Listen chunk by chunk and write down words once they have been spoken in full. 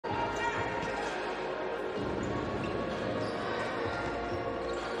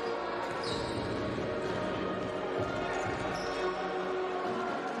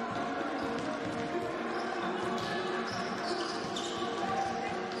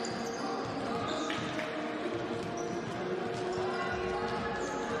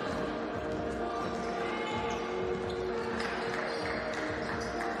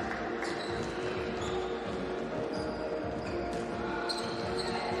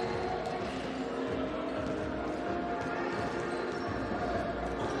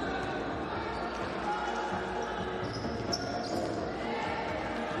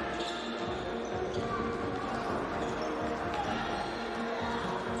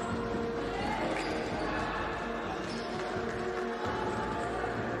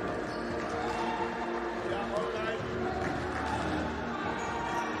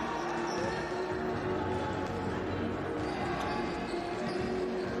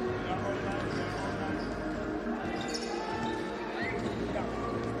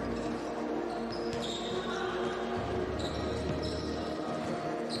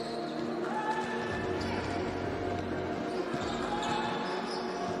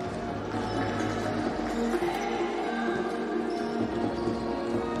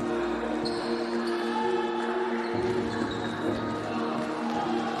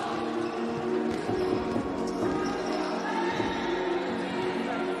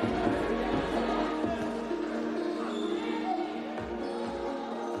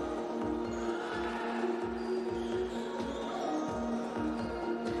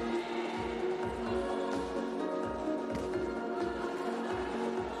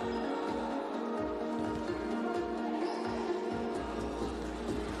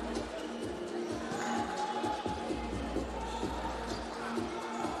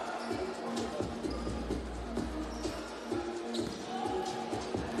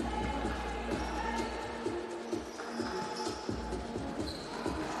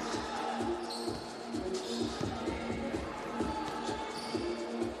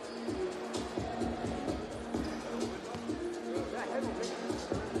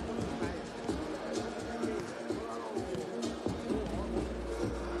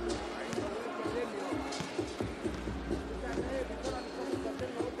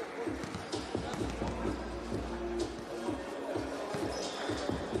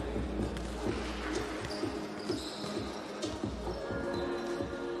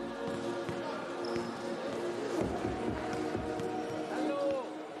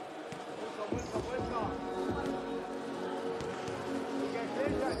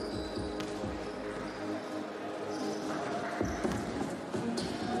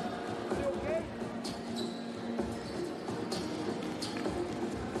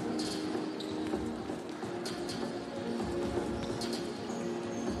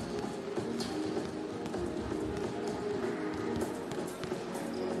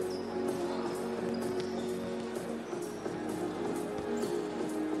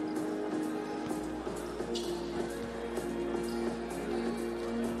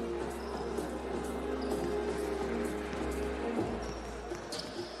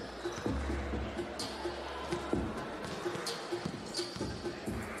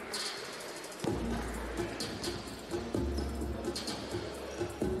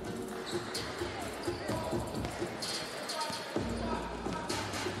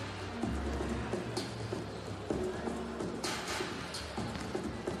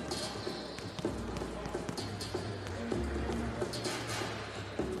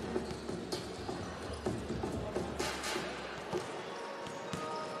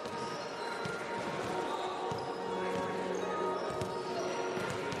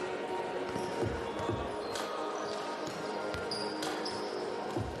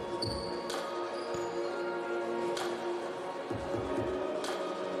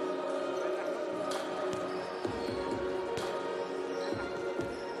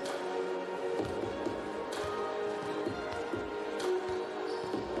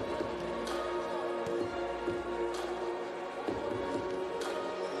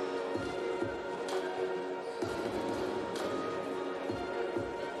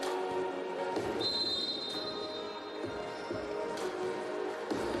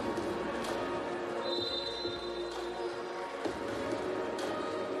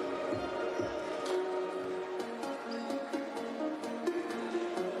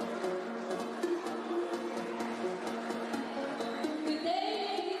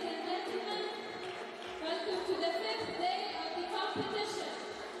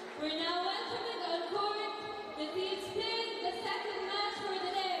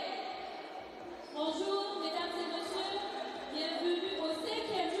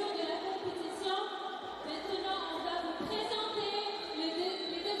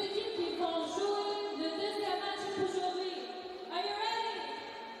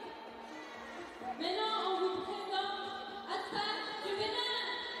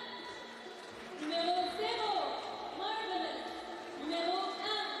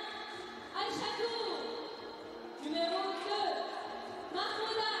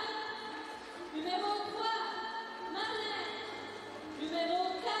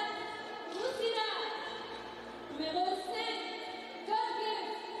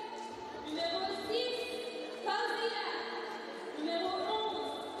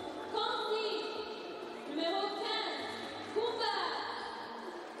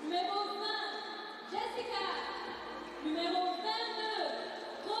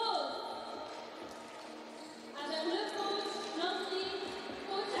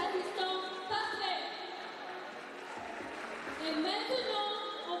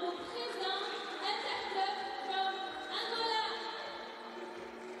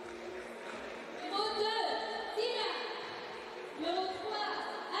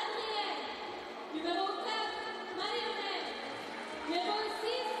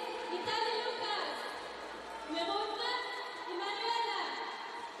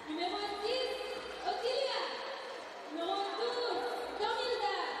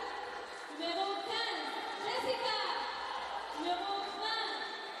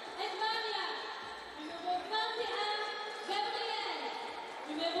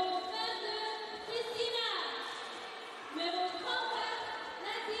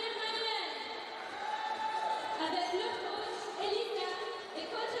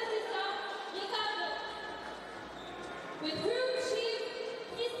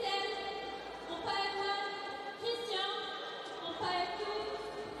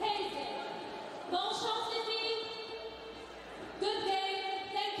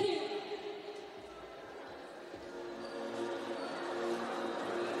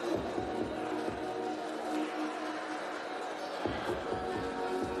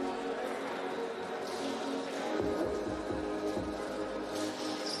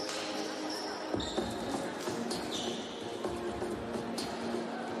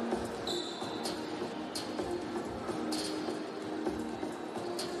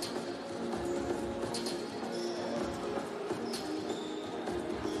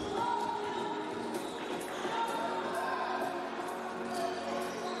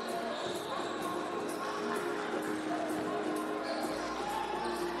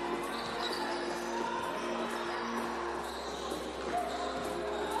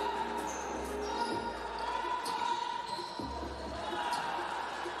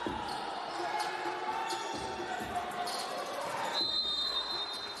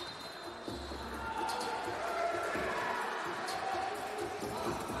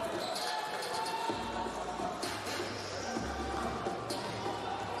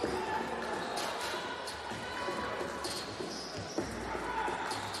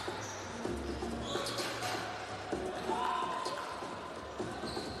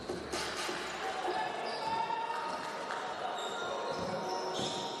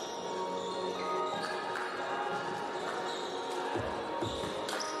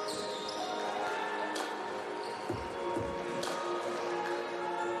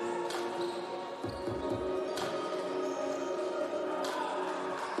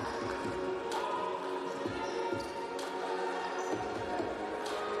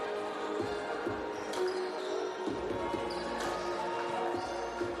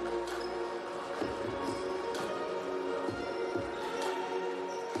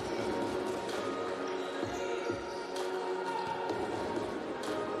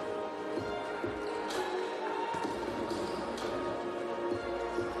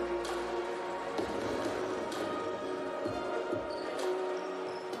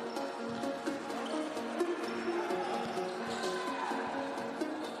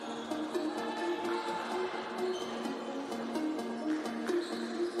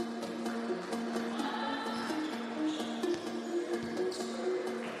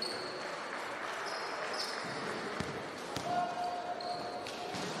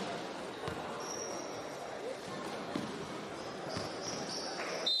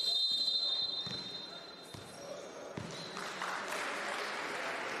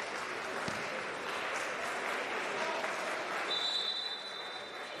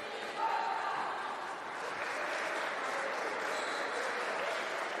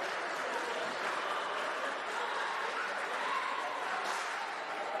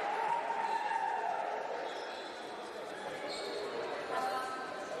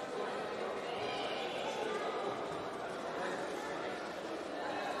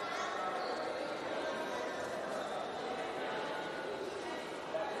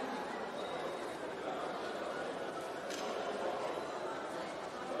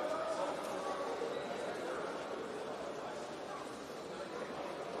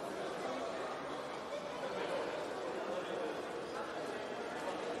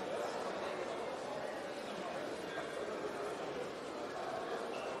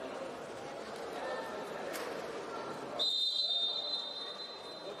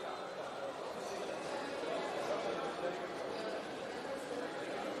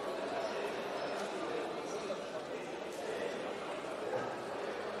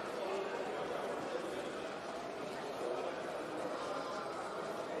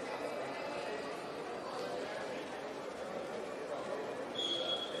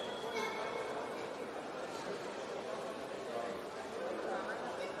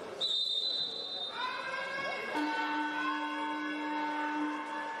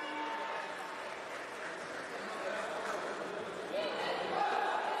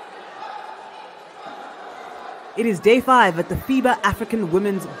It is day 5 at the FIBA African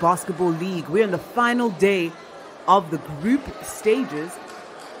Women's Basketball League. We're in the final day of the group stages,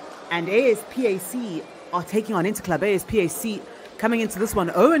 and ASPAC are taking on Interclub. ASPAC coming into this one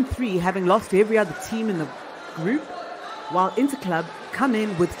 0-3, having lost to every other team in the group, while Interclub come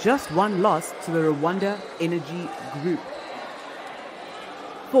in with just one loss to the Rwanda Energy group.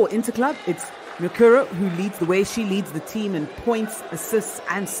 For Interclub, it's Mukuro who leads the way. She leads the team in points, assists,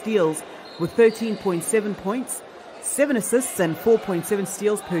 and steals with 13.7 points, 7 assists, and 4.7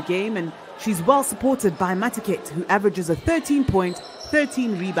 steals per game. And she's well supported by Matiket, who averages a 13-point,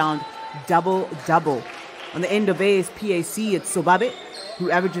 13-rebound double-double. On the end of ASPAC, it's Sobabe, who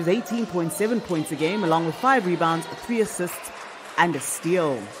averages 18.7 points a game, along with 5 rebounds, 3 assists, and a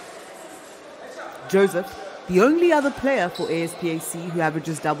steal. Joseph, the only other player for ASPAC who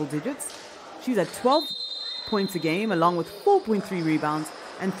averages double digits. She's at 12 points a game, along with 4.3 rebounds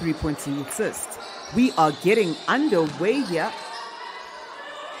and 3.2 assists. We are getting underway here.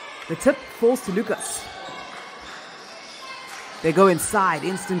 The tip falls to Lucas. They go inside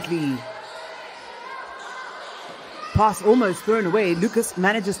instantly. Pass almost thrown away. Lucas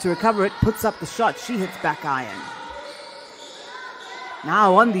manages to recover it, puts up the shot. She hits back iron.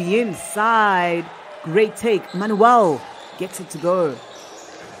 Now on the inside. Great take. Manuel gets it to go.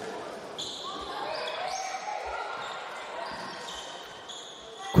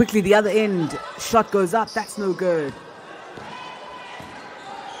 Quickly the other end. Shot goes up. That's no good.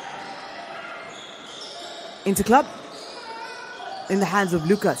 Interclub in the hands of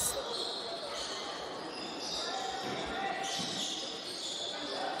Lucas.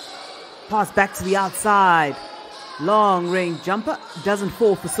 Pass back to the outside. Long range jumper. Doesn't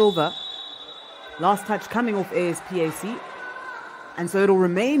fall for Silva. Last touch coming off ASPAC. And so it'll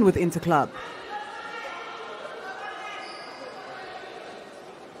remain with Interclub.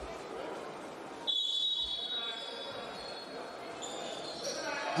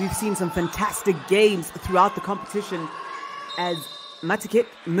 We've seen some fantastic games throughout the competition as Matiket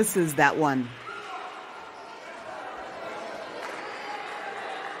misses that one.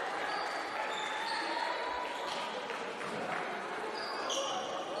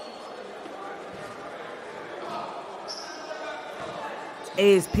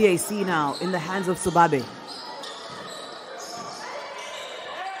 ASPAC now in the hands of Sobabe.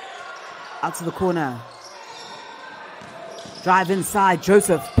 Out to the corner. Drive inside.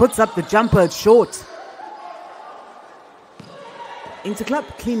 Joseph puts up the jumper. It's short. Interclub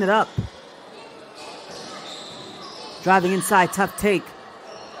clean it up. Driving inside. Tough take.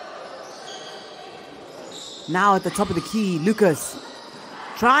 Now at the top of the key, Lucas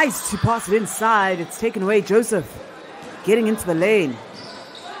tries to pass it inside. It's taken away. Joseph getting into the lane.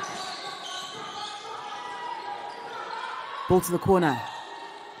 Ball to the corner.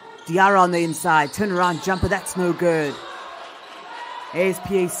 Diarra on the inside. Turnaround jumper. That's no good.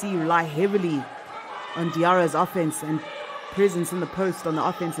 ASPAC rely heavily on Diarra's offense and presence in the post on the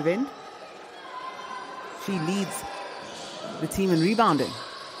offensive end. She leads the team in rebounding.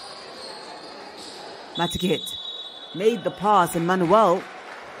 Matiket made the pass and Manuel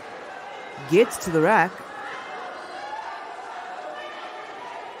gets to the rack.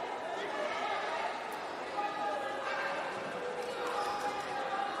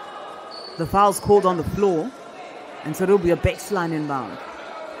 The foul's called on the floor, and so it'll be a baseline inbound.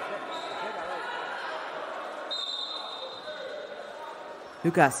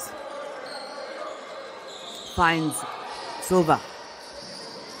 Lucas finds Silva.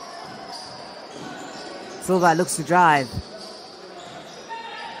 Silva looks to drive.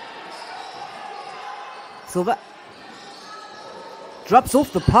 Silva drops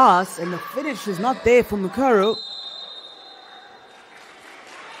off the pass, and the finish is not there for Mukuro.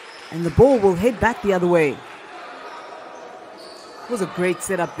 And the ball will head back the other way. It was a great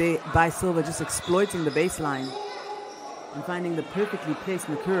setup there by Silva, just exploiting the baseline and finding the perfectly placed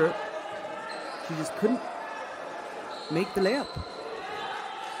Mukuro. She just couldn't make the layup.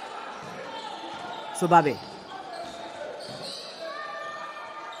 Sobabe.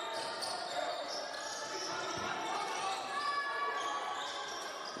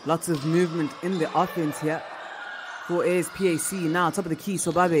 Lots of movement in the offense here for ASPAC. Now top of the key,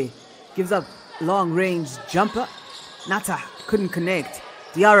 Sobabe gives up long range jumper. Nata couldn't connect.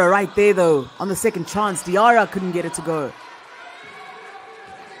 Diarra right there though on the second chance. Diarra couldn't get it to go.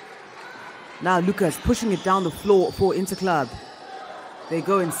 Now Lucas pushing it down the floor for Interclub. They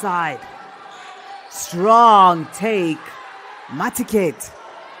go inside. Strong take. Matiket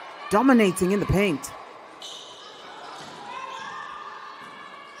dominating in the paint.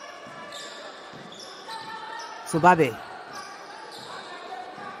 Sobabe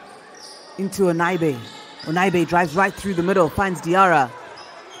into Onaibe. Onaibe drives right through the middle, finds Diarra.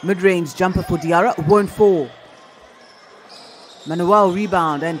 Mid-range jumper for Diarra, won't fall. Manuel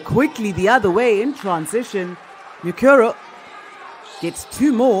rebound and quickly the other way in transition. Mukuro gets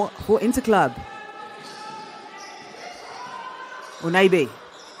 2 more for Interclub. Unaibe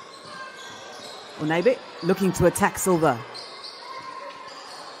looking to attack Silva.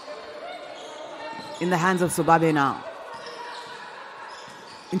 In the hands of Sobabe now.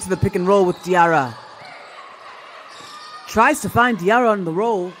 Into the pick and roll with Diarra. Tries to find Diarra on the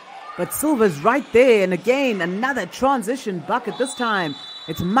roll, but Silva's right there. And again, another transition bucket. This time,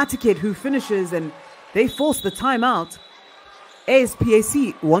 it's Matiket who finishes, and they force the timeout.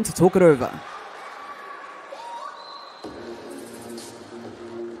 ASPAC want to talk it over.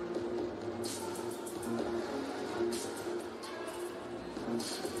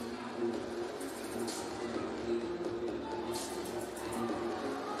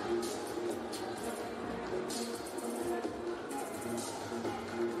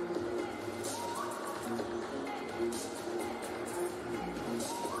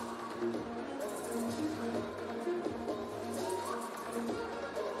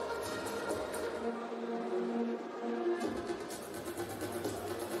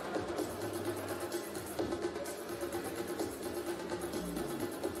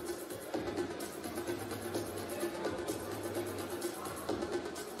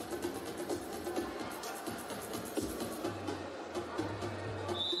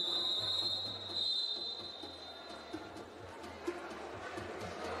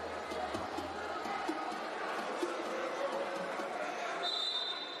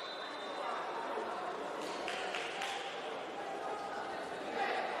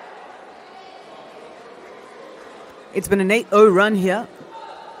 It's been an 8-0 run here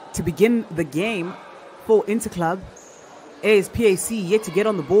to begin the game for Interclub. ASPAC yet to get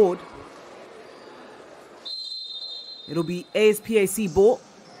on the board. It'll be ASPAC ball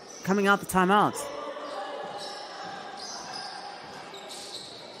coming out the timeout.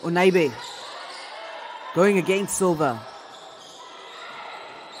 Unaibe going against Silva.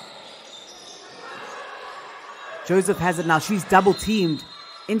 Joseph has it now. She's double teamed.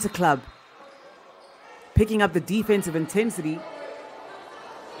 Interclub picking up the defensive intensity,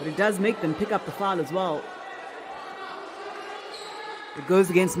 but it does make them pick up the foul as well. It goes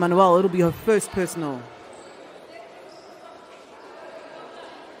against Manuel. It'll be her first personal.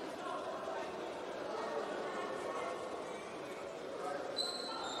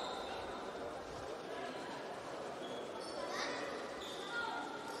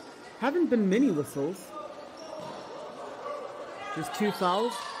 Haven't been many whistles. Just 2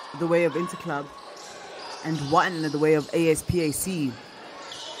 fouls the way of Interclub and 1 the way of ASPAC.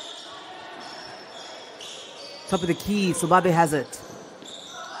 Top of the key, Sobabe has it.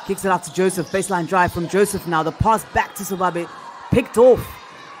 Kicks it out to Joseph. Baseline drive from Joseph now. The pass back to Sobabe. Picked off.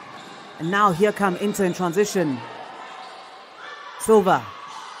 And now here come Inter in transition. Silva.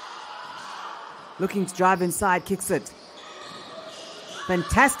 Looking to drive inside. Kicks it.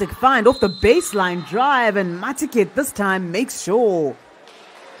 Fantastic find off the baseline drive. And Matiket this time makes sure.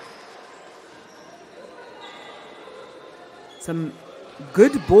 Some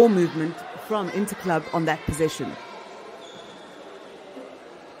good ball movement from Interclub on that possession.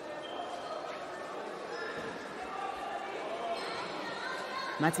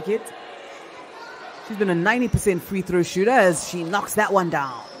 Matiket. She's been a 90% free throw shooter as she knocks that one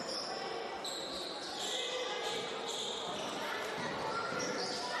down.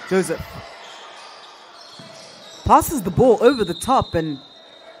 Joseph passes the ball over the top and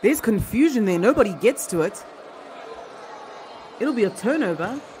there's confusion there. Nobody gets to it. It'll be a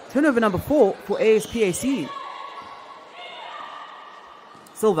turnover. Turnover number 4 for ASPAC.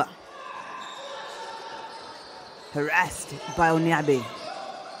 Silva. Harassed by Onyabe.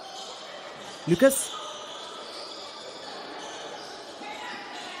 Lucas.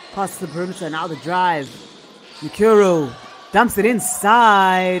 Past the perimeter, now the drive. Mukuro dumps it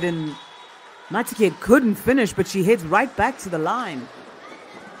inside and Matiket couldn't finish, but she heads right back to the line.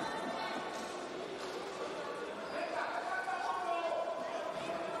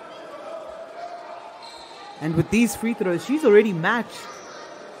 And with these free throws, she's already matched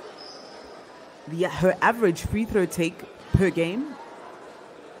her average free throw take per game.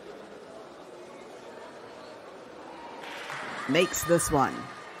 Makes this one.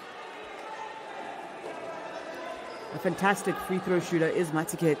 A fantastic free throw shooter is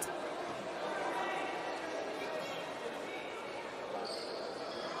Matiket.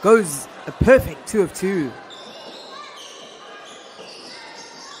 Goes a perfect 2 of 2.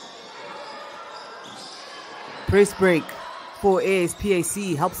 Press break for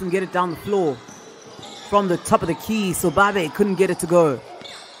ASPAC helps them get it down the floor. From the top of the key, Sobabe couldn't get it to go.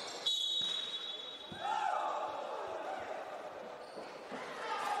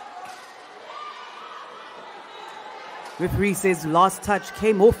 Referee says last touch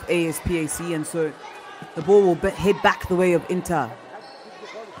came off ASPAC, and so the ball will head back the way of Inter.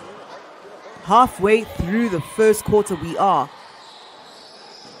 Halfway through the first quarter we are.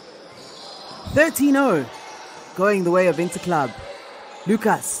 13-0 going the way of Inter Club.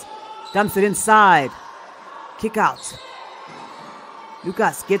 Lucas dumps it inside. Kick out.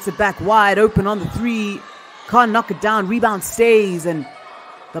 Lucas gets it back wide open on the three. Can't knock it down. Rebound stays, and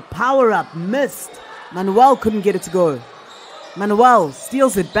the power up missed. Manuel couldn't get it to go. Manuel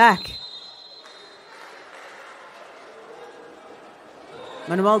steals it back.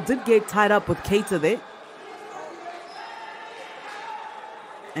 Manuel did get tied up with Keita there.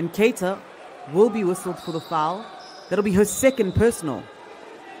 And Keita will be whistled for the foul. That'll be her second personal.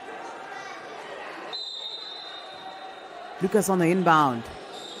 Lucas on the inbound.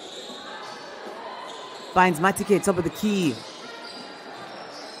 Finds Matike top of the key.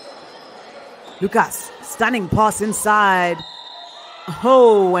 Lucas, stunning pass inside.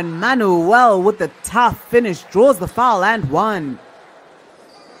 Oh, and Manuel with the tough finish draws the foul and one.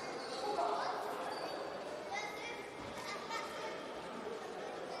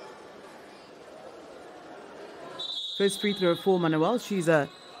 First free throw for Manuel. She's a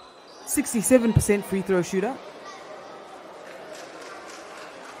 67% free throw shooter.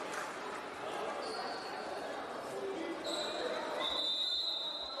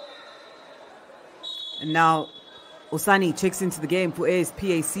 And now Osani checks into the game for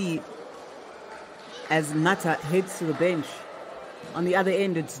ASPAC as Nata heads to the bench. On the other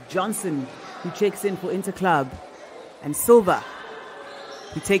end, it's Johnson who checks in for Inter Club, and Silva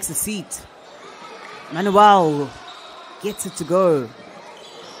who takes a seat. Manuel gets it to go.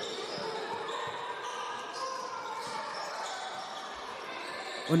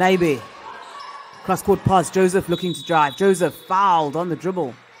 Onaibe. Cross-court pass. Joseph looking to drive. Joseph fouled on the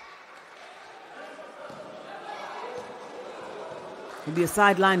dribble. It'll be a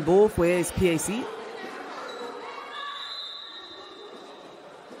sideline ball for ASPAC.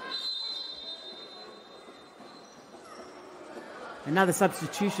 Another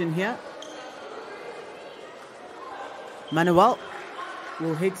substitution here. Manuel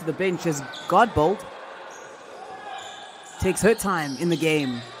will head to the bench as Godbold takes her time in the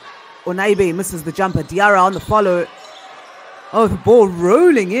game. Onaibe misses the jumper. Diarra on the follow. Oh, the ball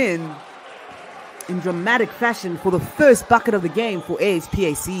rolling in dramatic fashion for the first bucket of the game for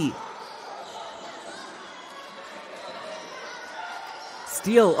ASPAC.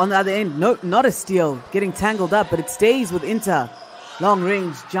 Steal on the other end. No, not a steal. Getting tangled up, but it stays with Inter. Long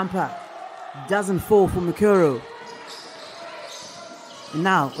range jumper. Doesn't fall for Mukuru. And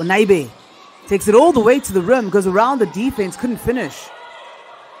now Onaibe takes it all the way to the rim, goes around the defense, couldn't finish.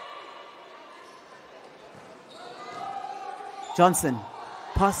 Johnson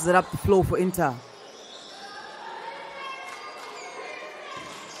passes it up the floor for Inter.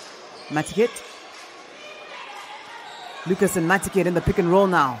 Matiket. Lucas and Matiket in the pick and roll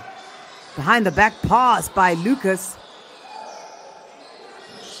now. Behind the back pass by Lucas.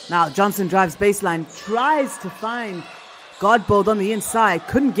 Now Johnson drives baseline, tries to find Godbold on the inside,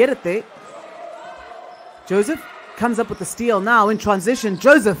 couldn't get it there. Joseph comes up with the steal now in transition.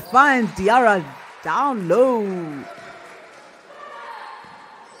 Joseph finds Diarra down low.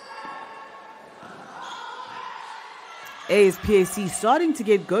 ASPAC starting to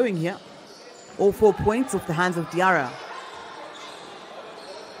get going here. All 4 points off the hands of Diarra.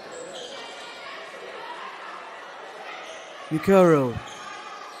 Mukuru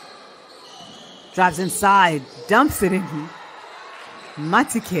drives inside, dumps it in.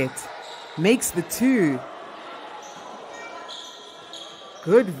 Matiket makes the two.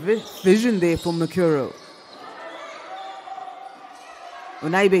 Good vision there for Mukuru.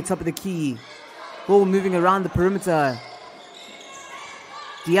 Onaibe top of the key. Ball moving around the perimeter.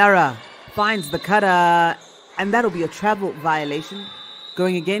 Diarra finds the cutter, and that'll be a travel violation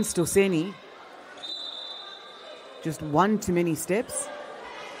going against Oseni. Just one too many steps.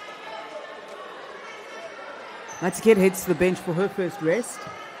 Matiket heads to the bench for her first rest.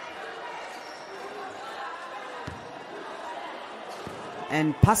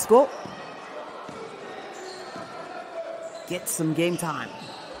 And Pasco gets some game time.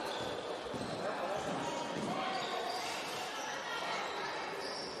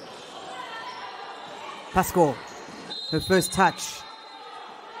 Pasco, her first touch.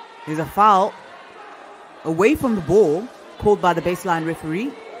 There's a foul away from the ball called by the baseline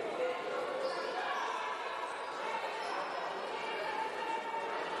referee.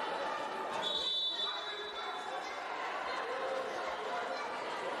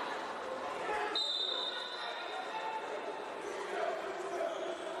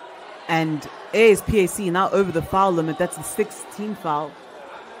 And ASPAC now over the foul limit. That's the 16th foul.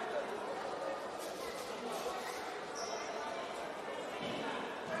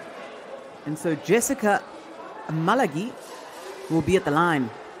 And so Jessica Malagi will be at the line.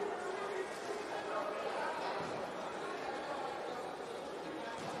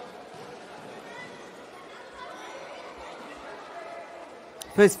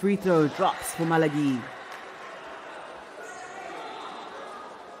 First free throw drops for Malagi.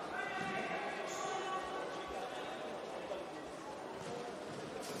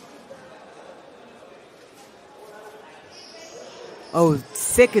 Oh,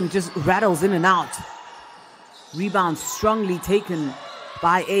 second just rattles in and out. Rebound strongly taken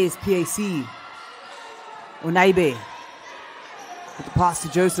by ASPAC. Onaibe with the pass to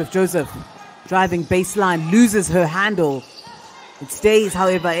Joseph. Joseph driving baseline, loses her handle. It stays,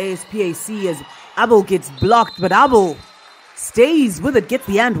 however, ASPAC as Abel gets blocked, but Abel stays with it, gets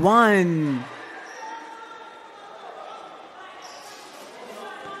the and one.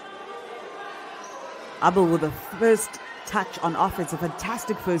 Abel with the first touch on offense, a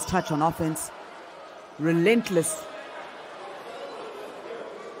fantastic first touch on offense. Relentless.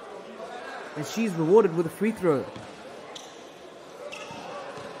 And she's rewarded with a free throw.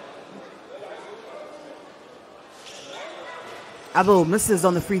 Abel misses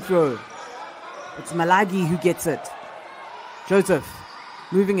on the free throw. It's Malagi who gets it. Joseph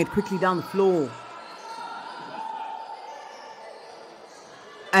moving it quickly down the floor.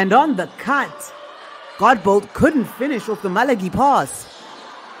 And on the cut, Godbolt couldn't finish off the Malagi pass.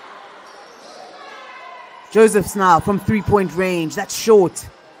 Joseph's now from 3-point range. That's short.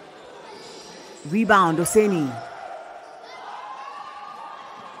 Rebound, Oseni.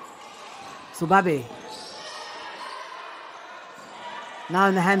 Sobabe. Now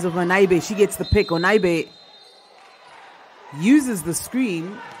in the hands of Onaibe. She gets the pick. Onaibe uses the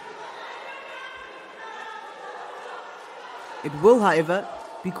screen. It will, however,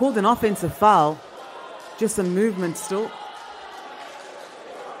 be called an offensive foul. Just some movement still.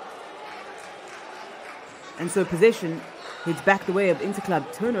 And so possession heads back the way of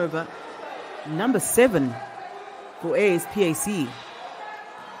Interclub. Turnover number 7 for ASPAC.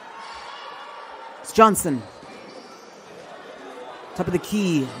 It's Johnson. Top of the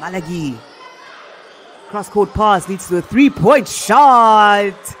key, Malagi. Cross-court pass leads to a 3-point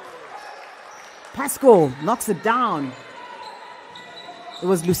shot. Pascal knocks it down. It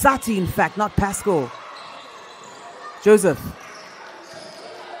was Lusati, in fact, not Pascal. Joseph.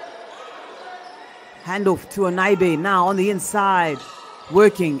 Handoff to Onaibe, now on the inside.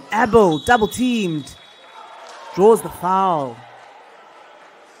 Working. Abel, double-teamed. Draws the foul.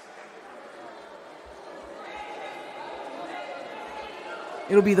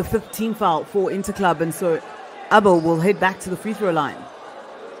 It'll be the 15th foul for Interclub, and so Abel will head back to the free throw line.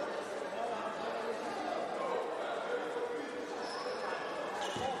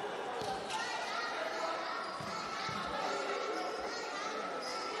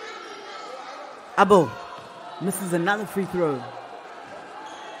 Abel misses another free throw.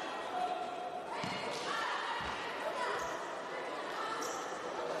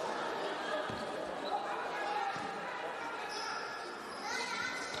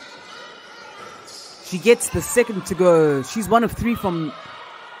 She gets the second to go. She's 1 of 3 from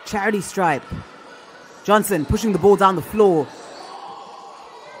charity stripe. Johnson pushing the ball down the floor.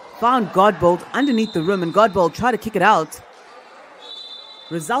 Found Godbolt underneath the rim, and Godbolt tried to kick it out.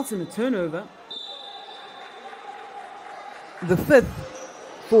 Results in a turnover. The 5th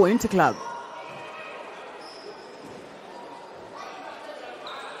for Interclub.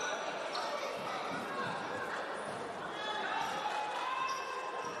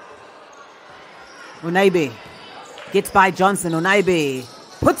 Onaibe gets by Johnson. Onaibe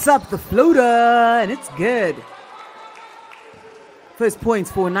puts up the floater, and it's good. First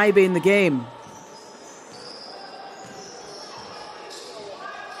points for Onaibe in the game.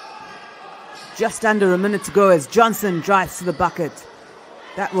 Just under a minute to go as Johnson drives to the bucket.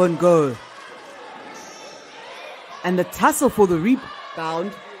 That won't go. And the tussle for the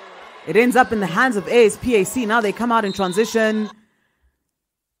rebound, it ends up in the hands of ASPAC. Now they come out in transition.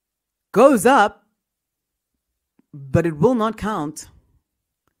 Goes up, but it will not count.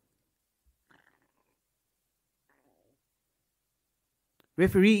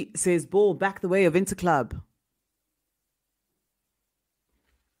 Referee says ball back the way of Interclub.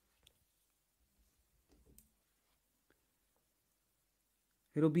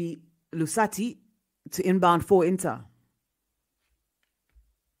 It'll be Lusati to inbound for Inter.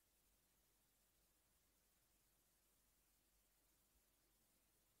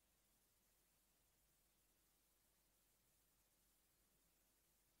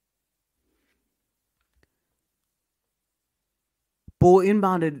 Ball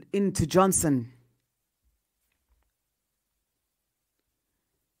inbounded into Johnson.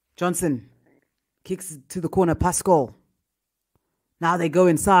 Johnson kicks to the corner, Pascal. Now they go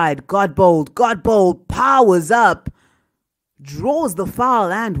inside. Godbold powers up. Draws the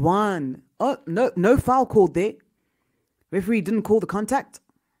foul and one. Oh, no foul called there. Referee didn't call the contact.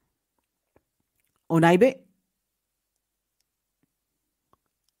 Onaibe.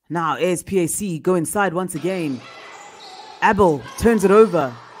 Now ASPAC go inside once again. Abel turns it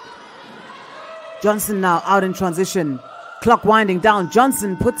over. Johnson now out in transition. Clock winding down.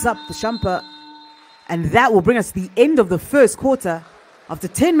 Johnson puts up the shumper. And that will bring us to the end of the first quarter. After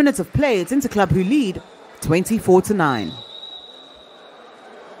 10 minutes of play, it's Interclub who lead 24-9.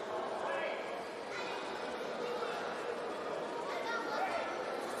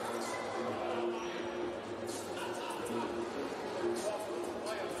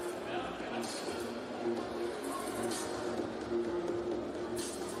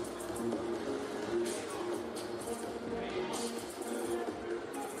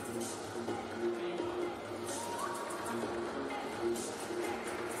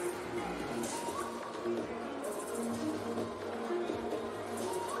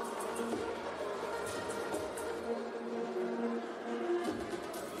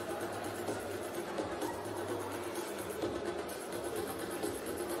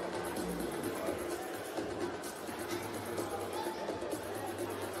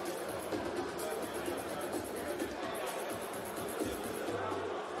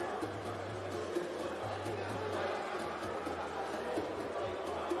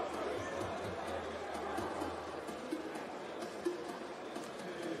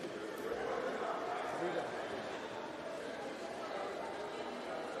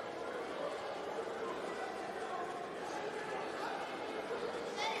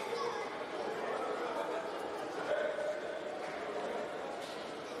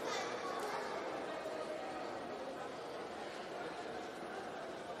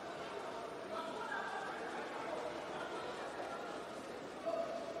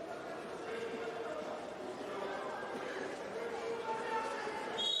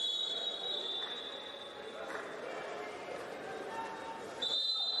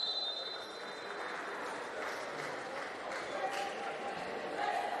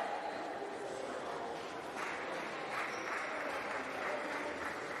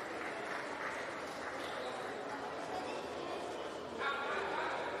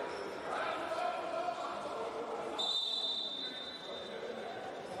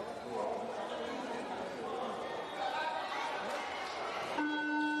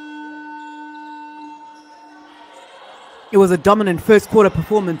 It was a dominant first quarter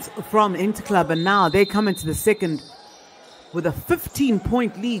performance from Interclub, and now they come into the second with a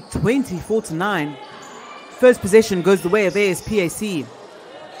 15-point lead, 24-9. First possession goes the way of ASPAC.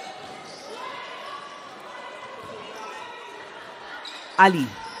 Ali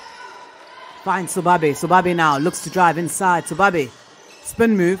finds Sobabe. Sobabe now looks to drive inside. Sobabe,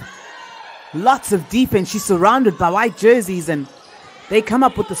 spin move. Lots of defense. She's surrounded by white jerseys, and they come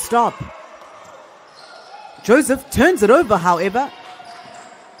up with the stop. Joseph turns it over, however.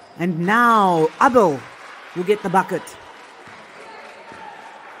 And now Abel will get the bucket.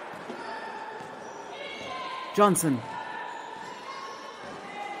 Johnson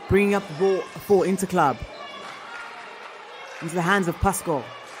bringing up the ball for Interclub. Into the hands of Pascal.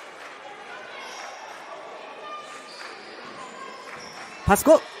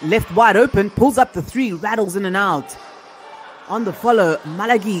 Pascal, left wide open, pulls up the three, rattles in and out. On the follow,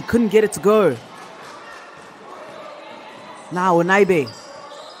 Malagi couldn't get it to go. Now Onaibe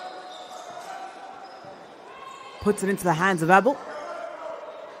puts it into the hands of Abel.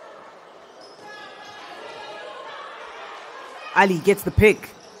 Ali gets the pick,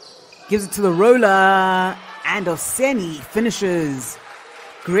 gives it to the roller, and Oseni finishes.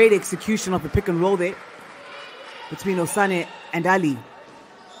 Great execution of the pick and roll there between Osane and Ali.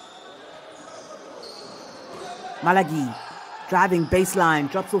 Malagi driving baseline,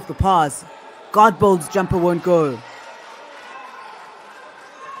 drops off the pass. Godbold's jumper won't go.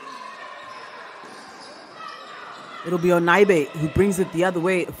 It'll be Onaibe who brings it the other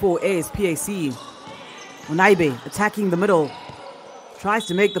way for ASPAC. Onaibe attacking the middle. Tries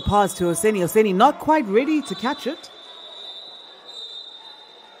to make the pass to Oseni. Oseni not quite ready to catch it.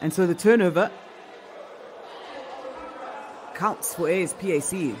 And so the turnover counts for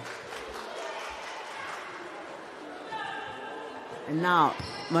ASPAC. And now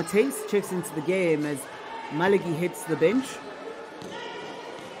Mateus checks into the game as Malagi hits the bench.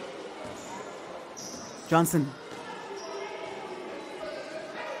 Johnson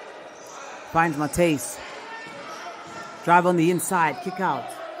finds Mateus. Drive on the inside, kick out.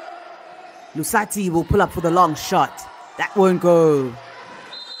 Lusati will pull up for the long shot. That won't go.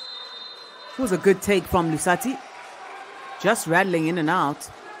 It was a good take from Lusati. Just rattling in and out.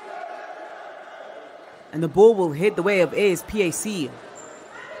 And the ball will head the way of ASPAC.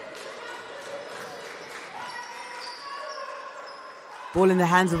 Ball in the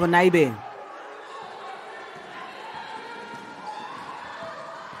hands of Onaibe.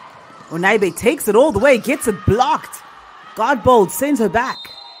 Onaibe takes it all the way, gets it blocked. Godbold sends her back.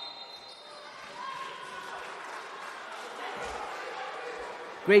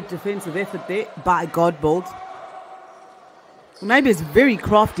 Great defensive effort there by Godbold. Onaibe is very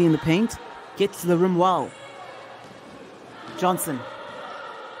crafty in the paint. Gets to the rim well. Johnson.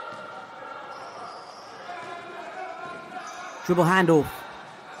 Dribble handoff.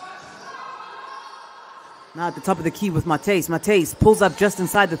 Now at the top of the key with Matthijs. Matthijs pulls up just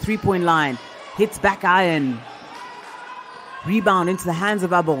inside the three-point line. Hits back iron. Rebound into the hands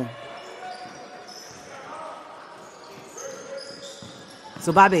of Abel.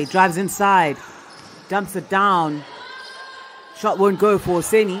 Sobabe drives inside. Dumps it down. Shot won't go for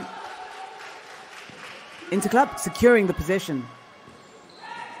Oseni. Interclub securing the possession.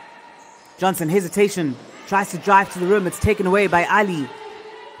 Johnson, hesitation. Tries to drive to the rim. It's taken away by Ali.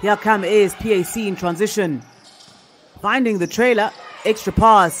 Here come ASPAC in transition. Finding the trailer. Extra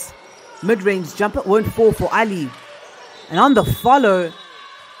pass. Mid-range jumper won't fall for Ali. And on the follow,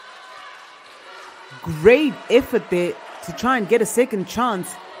 great effort there to try and get a second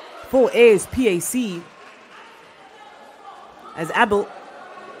chance for ASPAC. As Abel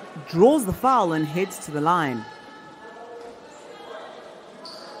draws the foul and heads to the line.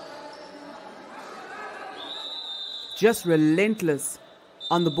 Just relentless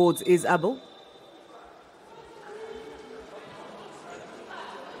on the boards is Abel.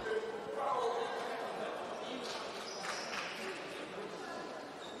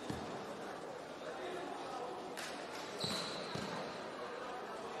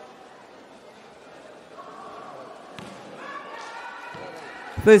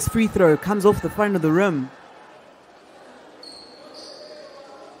 First free throw comes off the front of the rim.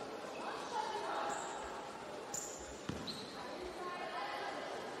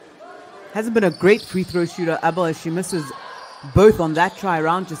 Hasn't been a great free throw shooter, Abel, as she misses both on that try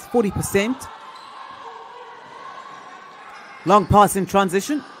round, just 40%. Long pass in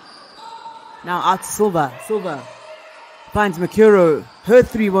transition. Now out to Silva. Silva finds Makuro. Her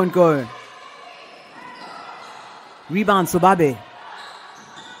three won't go. Rebound Sobabe.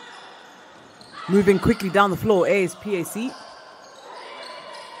 Moving quickly down the floor, ASPAC.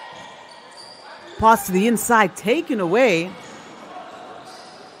 Pass to the inside, taken away.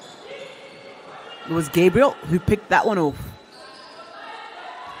 It was Gabriel who picked that one off.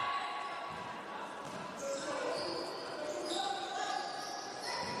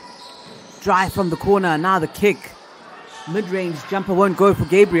 Drive from the corner, now the kick. Mid-range jumper won't go for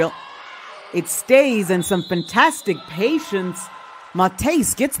Gabriel. It stays, and some fantastic patience.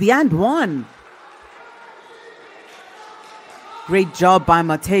 Matthijs gets the and one. Great job by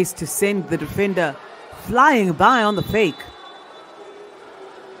Matthijs to send the defender flying by on the fake.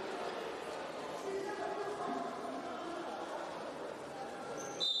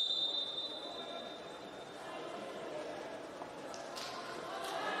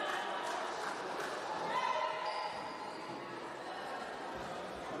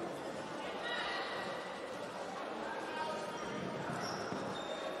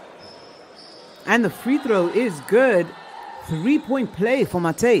 And the free throw is good. 3-point play for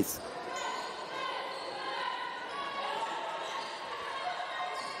Matthijs.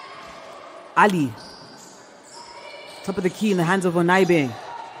 Ali. Top of the key in the hands of Onaibe.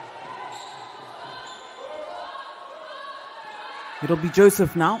 It'll be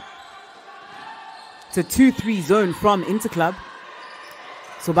Joseph now. It's a 2-3 zone from Interclub.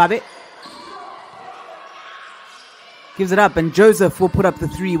 Sobabe gives it up, and Joseph will put up the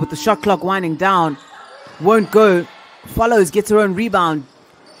three with the shot clock winding down. Won't go. Follows, gets her own rebound.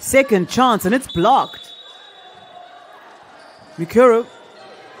 Second chance, and it's blocked. Mikuro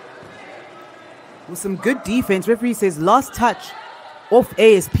with some good defense. Referee says last touch off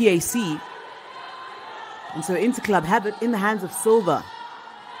ASPAC. And so Interclub have it in the hands of Silva.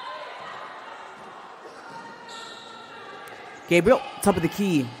 Gabriel, top of the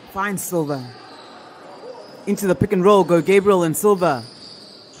key, finds Silva. Into the pick and roll go Gabriel and Silva.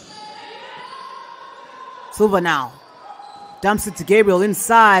 Silva now. Dumps it to Gabriel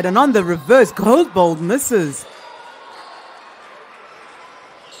inside, and on the reverse, Goldbold misses.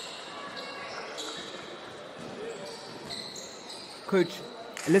 Coach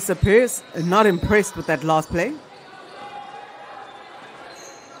Alyssa Pierce is not impressed with that last play.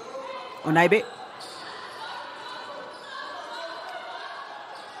 Onaibe.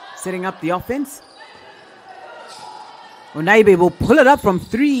 Setting up the offense. Onaibe will pull it up from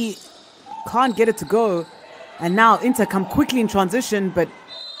 3. Can't get it to go. And now Inter come quickly in transition, but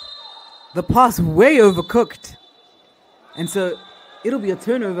the pass way overcooked. And so it'll be a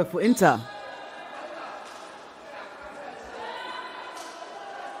turnover for Inter.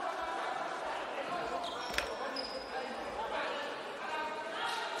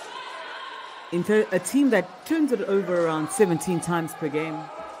 Inter, a team that turns it over around 17 times per game.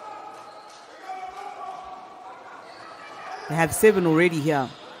 They have 7 already here.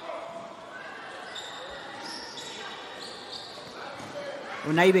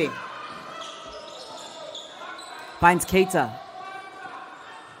 Onaibe finds Keita.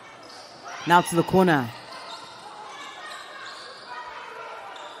 Now to the corner.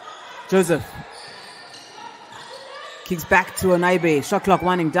 Joseph kicks back to Onaibe. Shot clock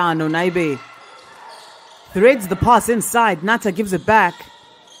winding down. Onaibe threads the pass inside. Nata gives it back.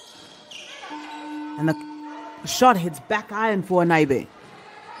 And the shot hits back iron for Onaibe.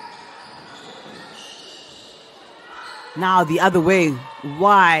 Now the other way,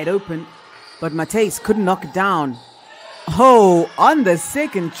 wide open, but Mateus couldn't knock it down. Oh, on the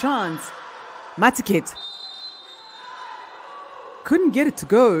second chance, Matiket couldn't get it to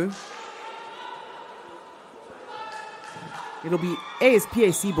go. It'll be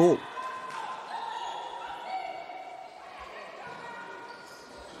ASPAC ball.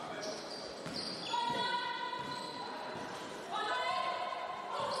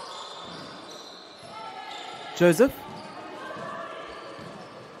 Joseph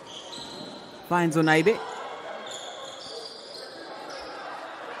finds Onaibe.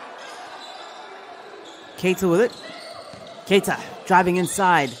 Keita with it. Keita driving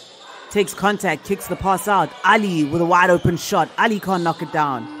inside. Takes contact, kicks the pass out. Ali with a wide open shot. Ali can't knock it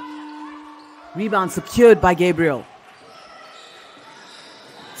down. Rebound secured by Gabriel.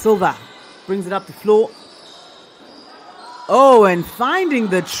 Silva brings it up the floor. Oh, and finding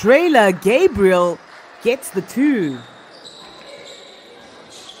the trailer, Gabriel gets the 2.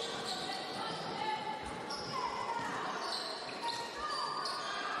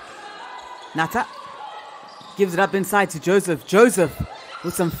 Nata gives it up inside to Joseph. Joseph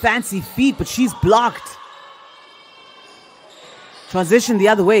with some fancy feet, but she's blocked. Transition the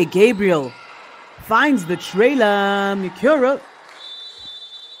other way. Gabriel finds the trailer. Mikura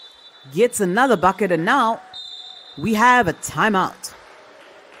gets another bucket, and now we have a timeout.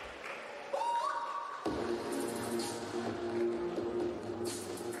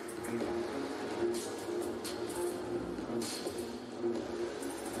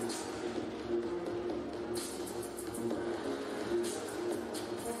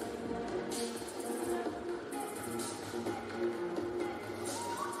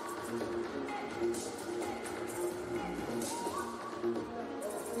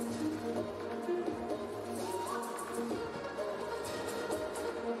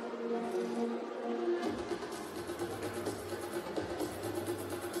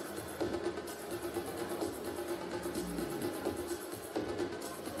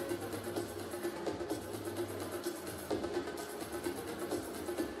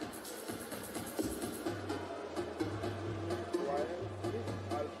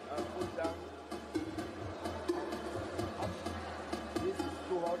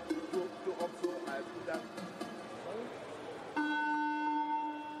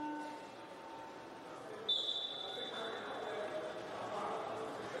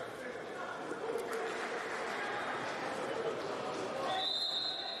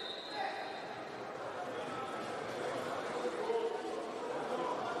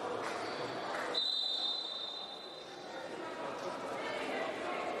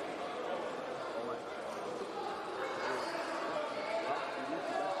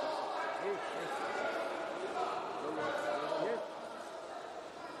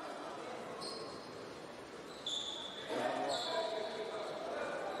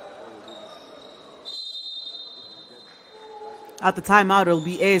 At the timeout, it'll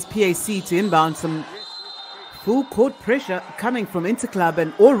be ASPAC to inbound. Some full court pressure coming from Interclub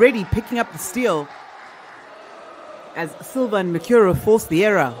and already picking up the steal as Silva and Mikura force the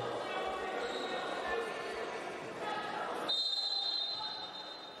error.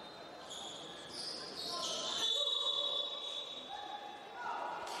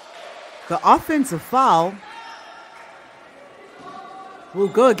 The offensive foul will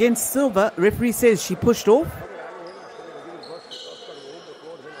go against Silva. Referee says she pushed off.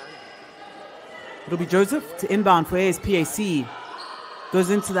 It'll be Joseph to inbound for ASPAC. Goes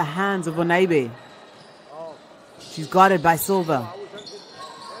into the hands of Onaibe. She's guarded by Silva.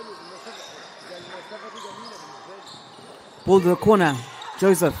 Ball to the corner.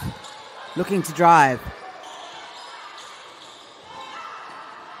 Joseph looking to drive.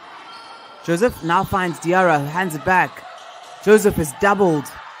 Joseph now finds Diarra, who hands it back. Joseph is doubled.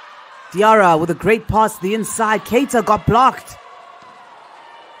 Diarra with a great pass to the inside. Keita got blocked.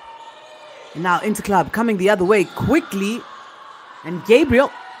 And now Interclub coming the other way quickly. And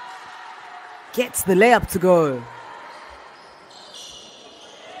Gabriel gets the layup to go.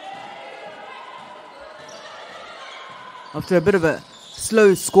 After a bit of a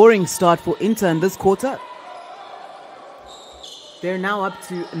slow scoring start for Inter in this quarter, they're now up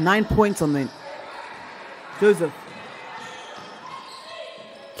to 9 points on them. Joseph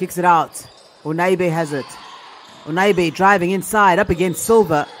kicks it out. Onaibe has it. Onaibe driving inside up against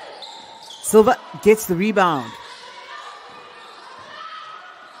Silva. Silva gets the rebound.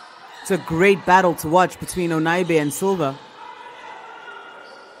 It's a great battle to watch between Onaibe and Silva.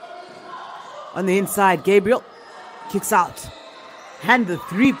 On the inside, Gabriel kicks out. And the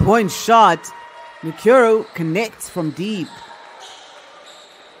three-point shot. Mikuro connects from deep.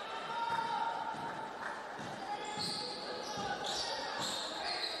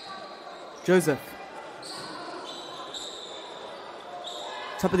 Joseph.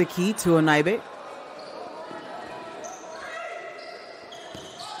 Top of the key to Onaibe.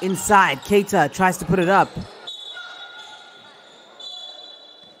 Inside, Keita tries to put it up.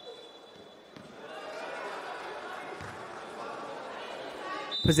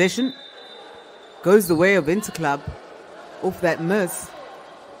 Possession goes the way of Interclub off that miss.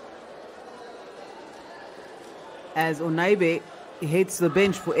 As Onaibe heads to the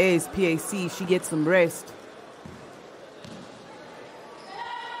bench for ASPAC, she gets some rest.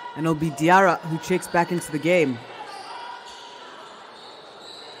 And it'll be Diarra who checks back into the game.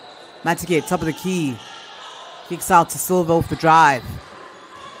 Matike, top of the key. Kicks out to Silva off the drive.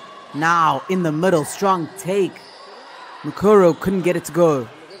 Now in the middle, strong take. Mikuro couldn't get it to go.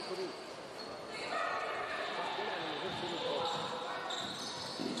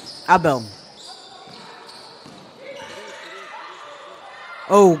 Abel.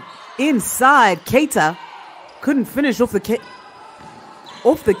 Oh, inside. Keita couldn't finish off the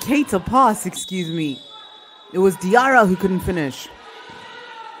Keita pass, excuse me. It was Diarra who couldn't finish.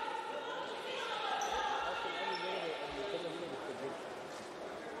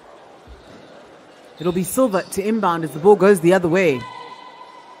 It'll be Silva to inbound as the ball goes the other way.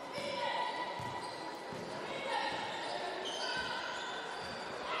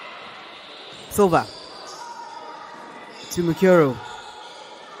 Silva to Mikuro.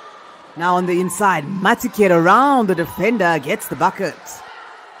 Now on the inside, Matike around the defender, gets the bucket.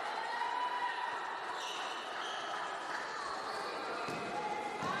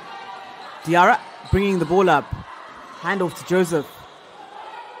 Diarra bringing the ball up. Handoff to Joseph.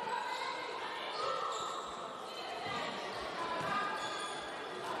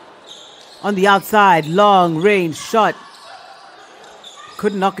 On the outside, long range shot.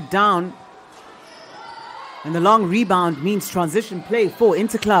 Couldn't knock it down. And the long rebound means transition play for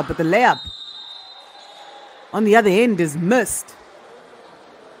Interclub, but the layup on the other end is missed.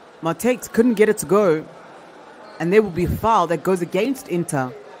 Martex couldn't get it to go. And there will be a foul that goes against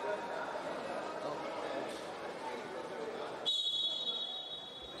Inter.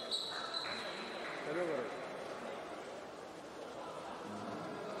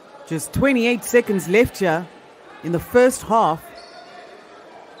 Just 28 seconds left here in the first half.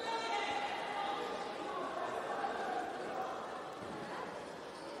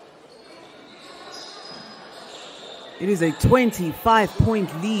 It is a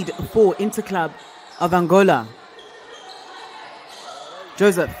 25-point lead for Interclub of Angola.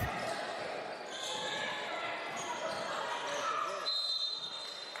 Joseph.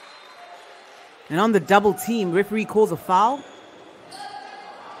 And on the double team, referee calls a foul.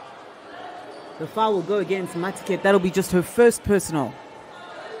 The foul will go against Matike. That'll be just her first personal.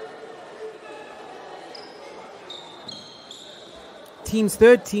 Team's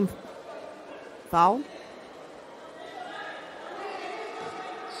third team foul.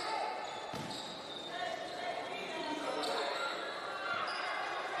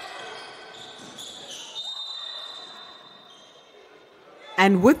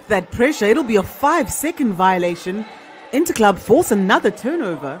 And with that pressure, it'll be a 5-second violation. Interclub force another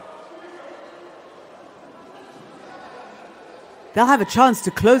turnover. They'll have a chance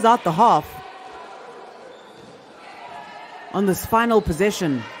to close out the half on this final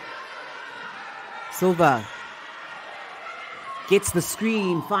possession. Silva gets the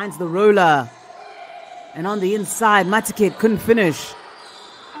screen, finds the roller. And on the inside, Matike couldn't finish.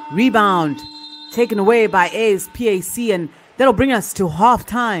 Rebound taken away by ASPAC, and that'll bring us to half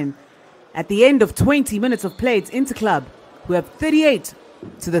time. At the end of 20 minutes of play, it's Interclub who have 38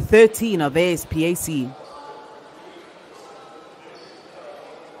 to the 13 of ASPAC.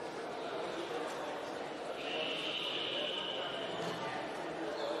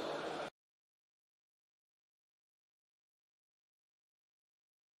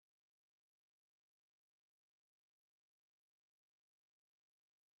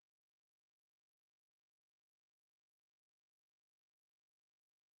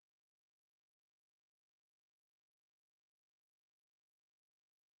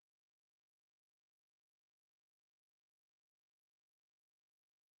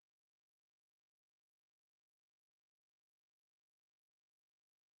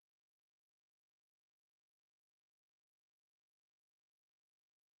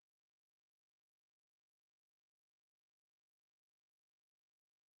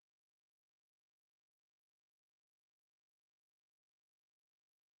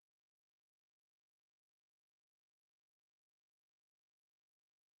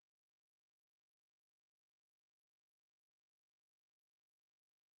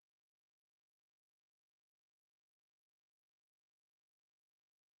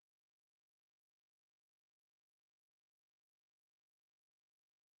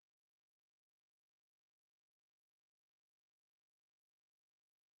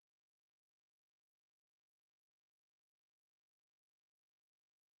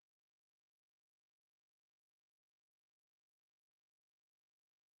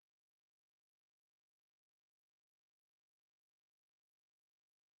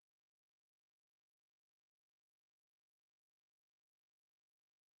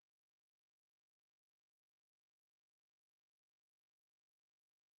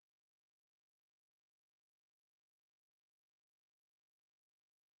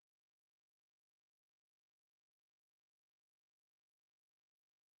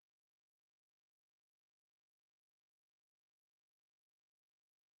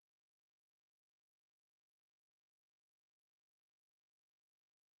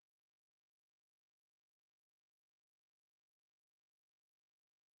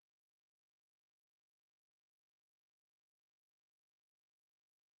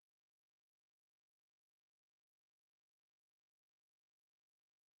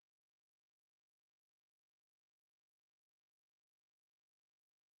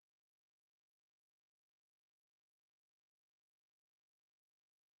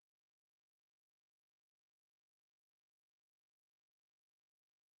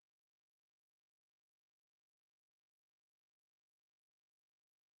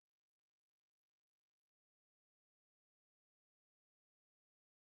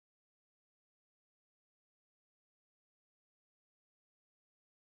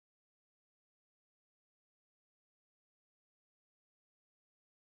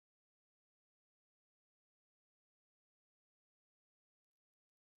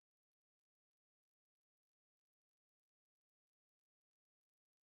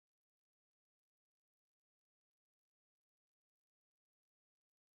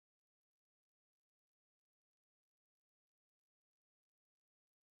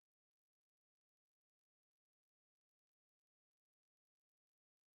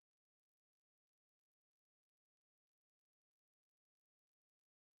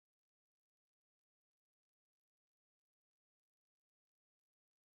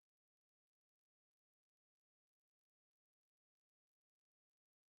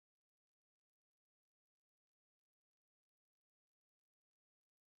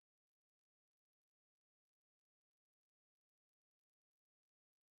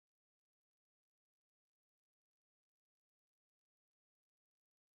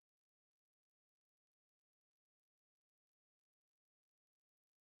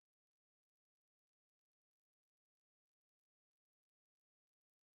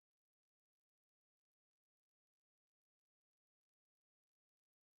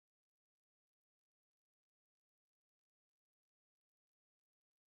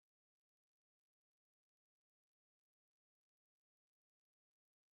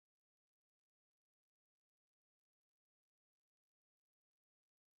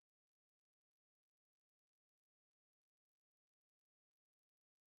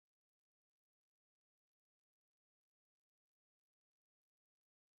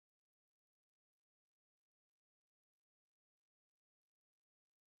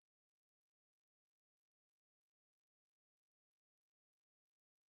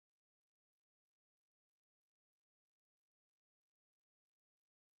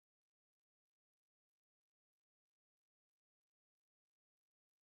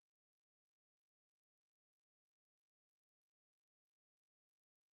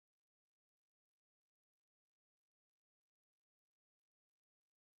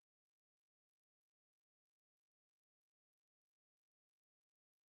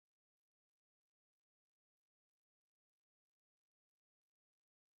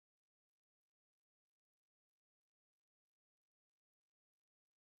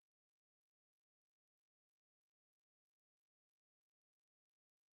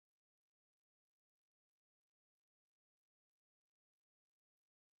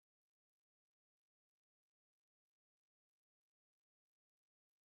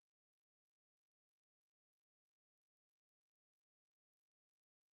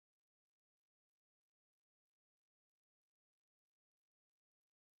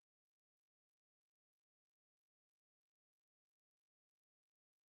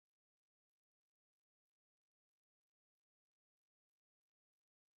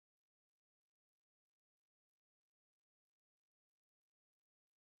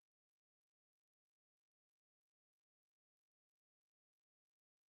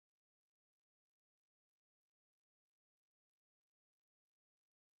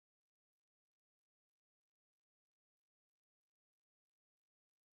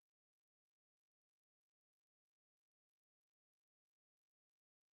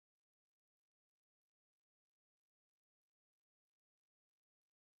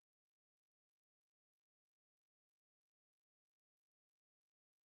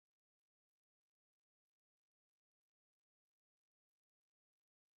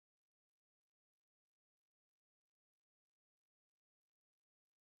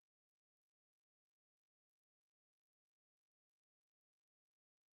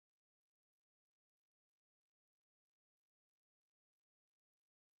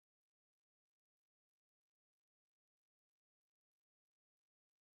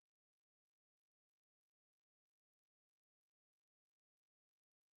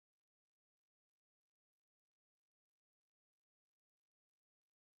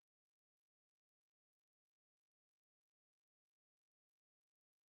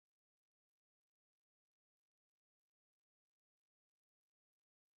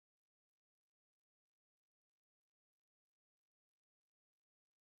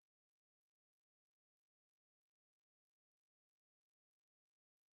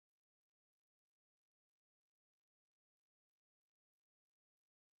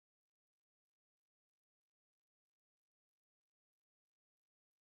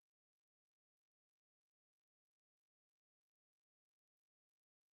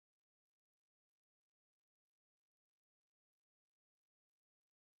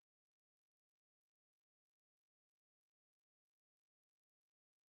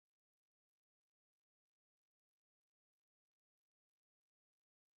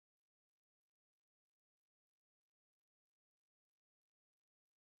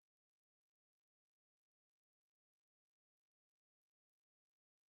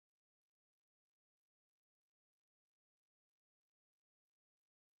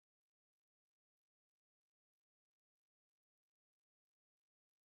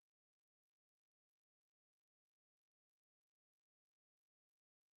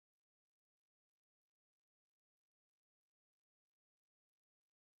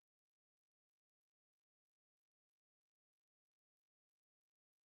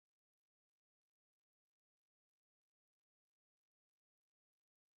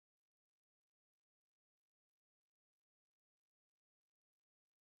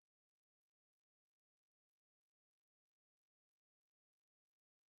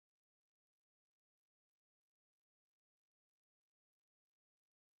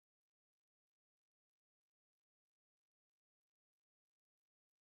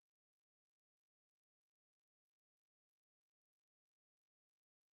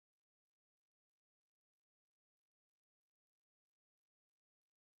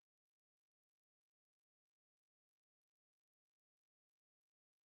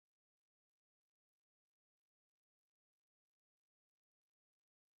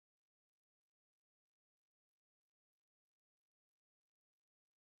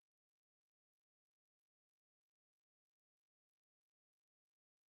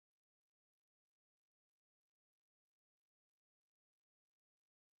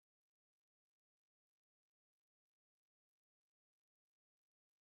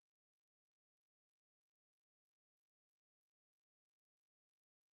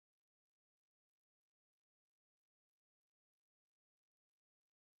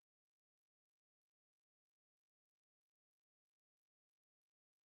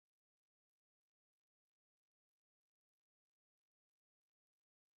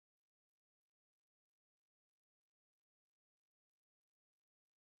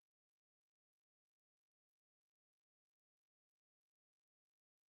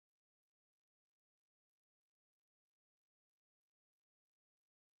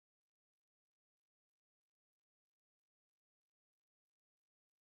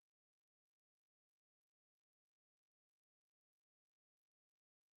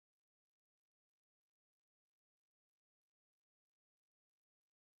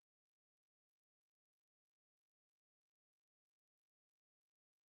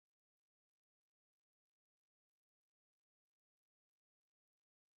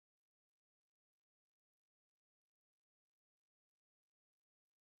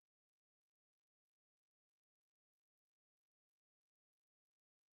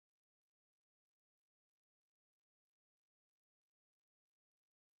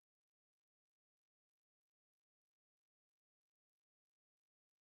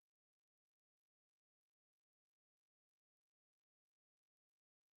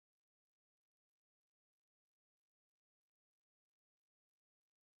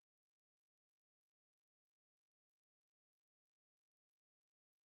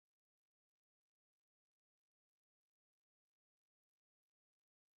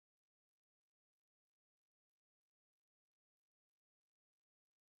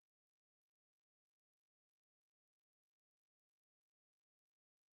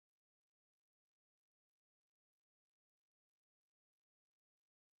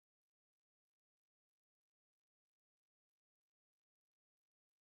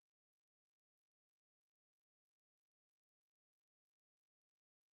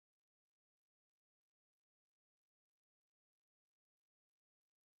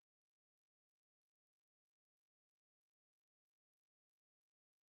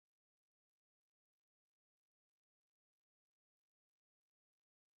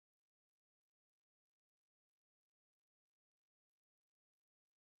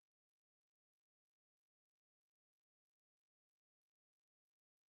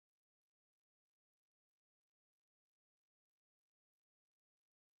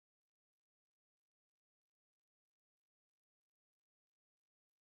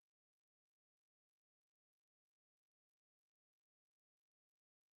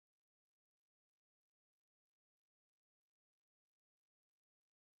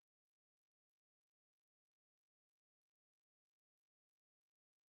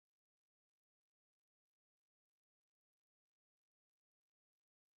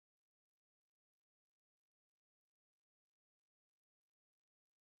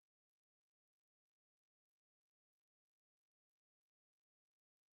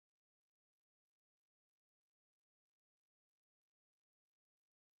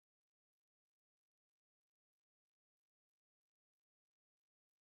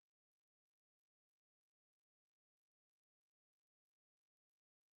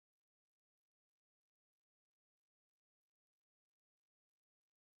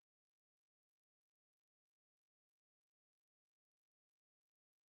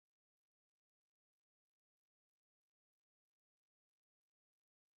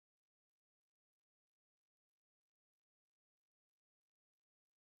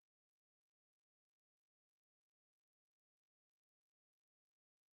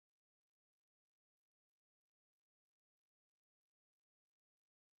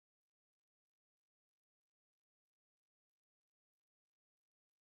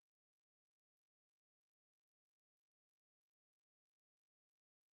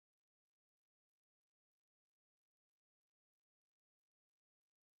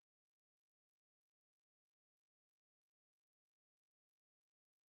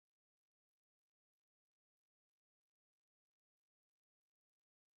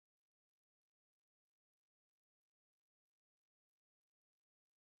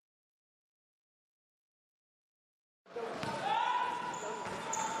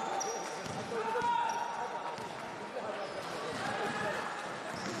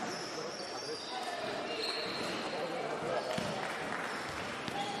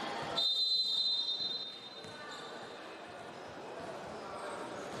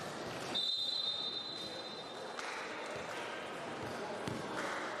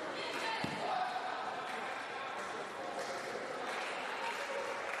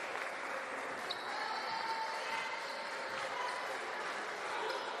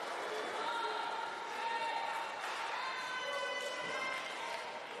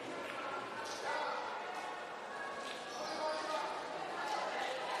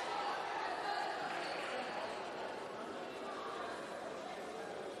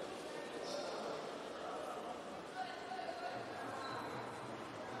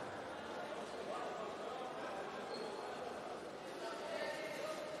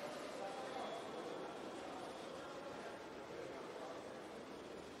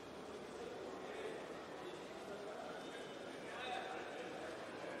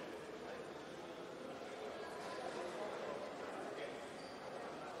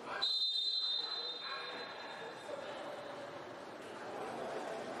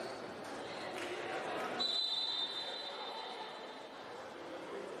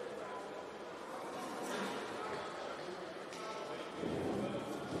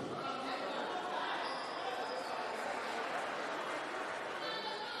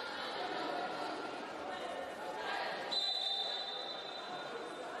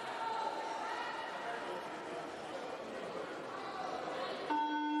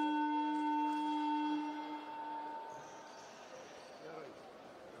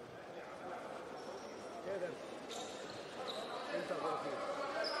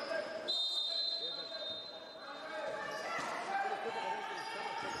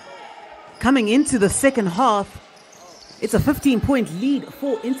 Coming into the second half, it's a 15-point lead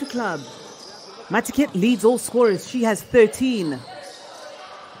for Interclub. Matikit leads all scorers. She has 13.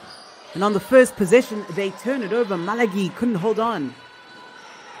 And on the first possession, they turn it over. Malagi couldn't hold on.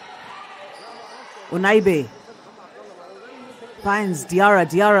 Onaibe finds Diarra.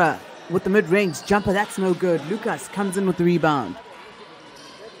 Diarra with the mid-range jumper. That's no good. Lucas comes in with the rebound.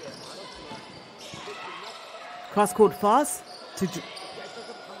 Cross-court pass to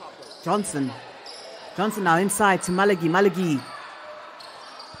Johnson. Johnson now inside to Malagi. Malagi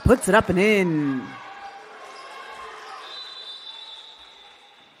puts it up and in.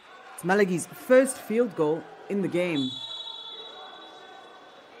 It's Malagi's first field goal in the game.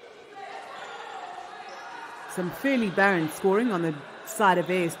 Some fairly barren scoring on the side of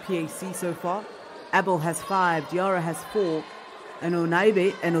ASPAC so far. Abel has 5, Diarra has 4, and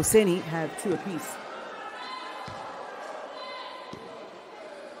Onaibe and Oseni have 2 apiece.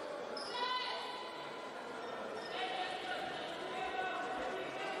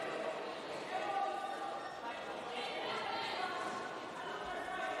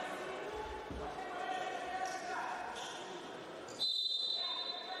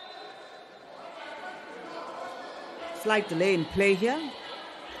 Slight delay in play here.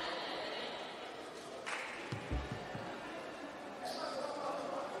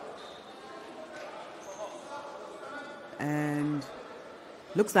 And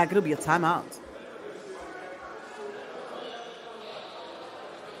looks like it'll be a timeout.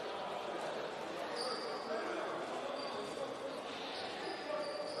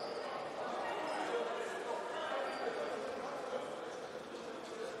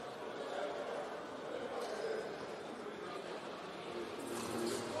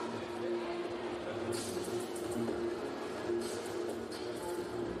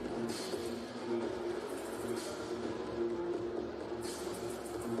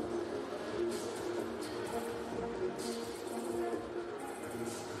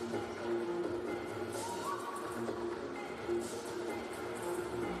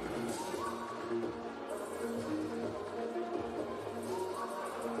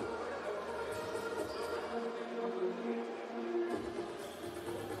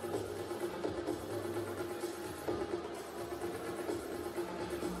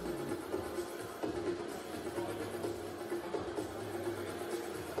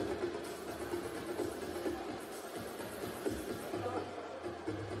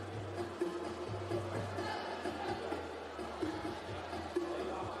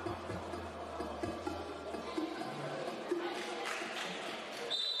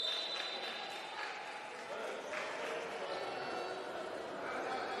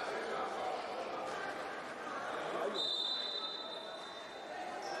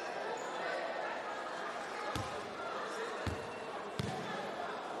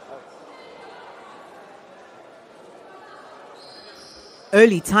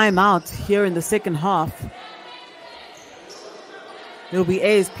 Early timeout here in the second half. It'll be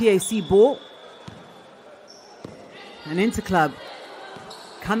ASPAC ball. And Interclub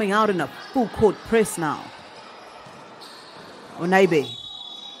coming out in a full court press now. Onaibe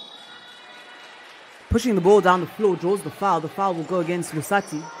pushing the ball down the floor, draws the foul. The foul will go against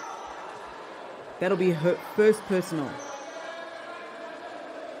Lusati. That'll be her first personal.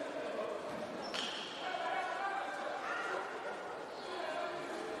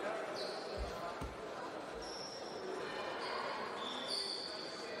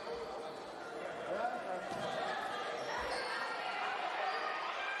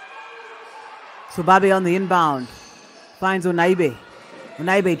 Subabe on the inbound. Finds Onaibe.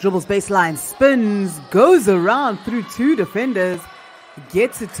 Onaibe dribbles baseline, spins, goes around through 2 defenders,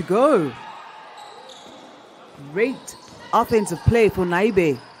 gets it to go. Great offensive play for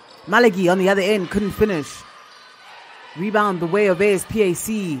Onaibe. Malagi on the other end couldn't finish. Rebound the way of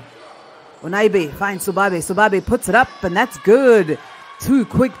ASPAC. Onaibe finds Subabe. Subabe puts it up, and that's good. 2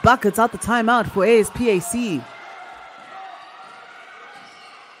 quick buckets out the timeout for ASPAC.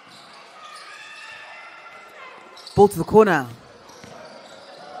 Ball to the corner.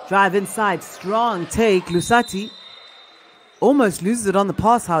 Drive inside. Strong take. Lusati almost loses it on the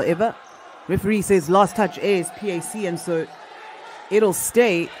pass, however. Referee says last touch ASPAC, and so it'll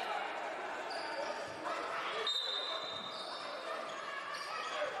stay.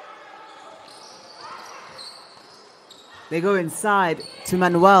 They go inside to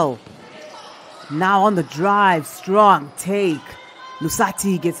Manuel. Now on the drive. Strong take.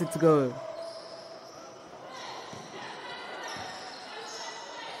 Lusati gets it to go.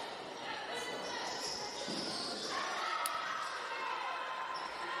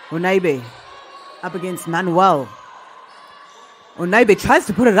 Onaibe up against Manuel. Onaibe tries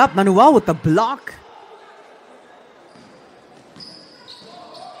to put it up. Manuel with the block.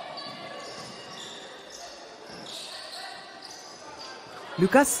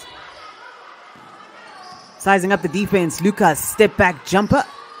 Lucas. Sizing up the defense. Lucas, step back jumper.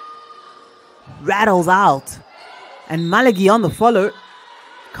 Rattles out. And Malagi on the follow.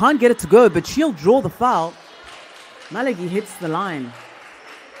 Can't get it to go, but she'll draw the foul. Malagi hits the line.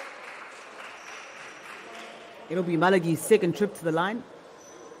 It'll be Malagi's second trip to the line.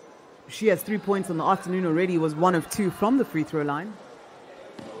 She has 3 points on the afternoon already, was 1 of 2 from the free throw line.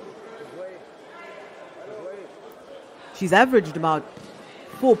 She's averaged about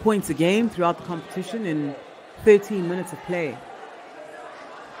 4 points a game throughout the competition in 13 minutes of play.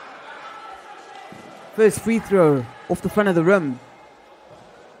 First free throw off the front of the rim.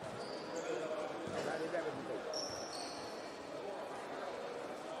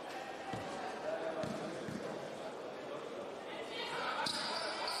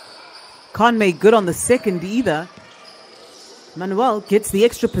 Can't make good on the second either. Manuel gets the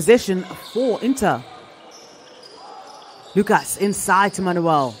extra possession for Inter. Lucas inside to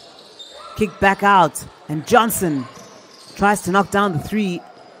Manuel. Kick back out. And Johnson tries to knock down the three.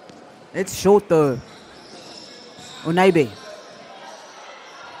 It's short though. Onaibe.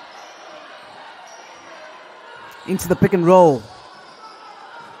 Into the pick and roll.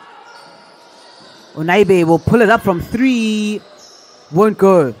 Onaibe will pull it up from 3. Won't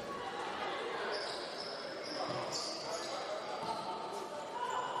go.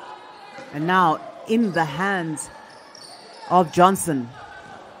 And now in the hands of Johnson.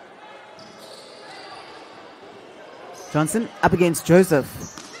 Johnson up against Joseph.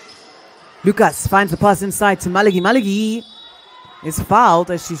 Lucas finds the pass inside to Malagi. Malagi is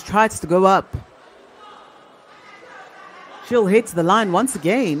fouled as she tries to go up. She'll hit the line once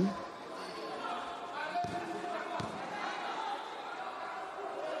again.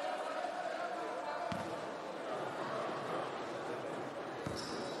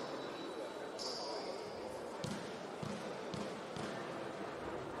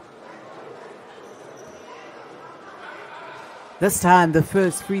 This time, the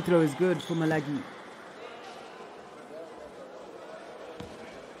first free throw is good for Malagi.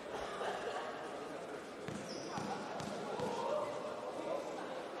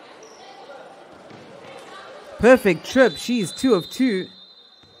 Perfect trip. She's 2 of 2.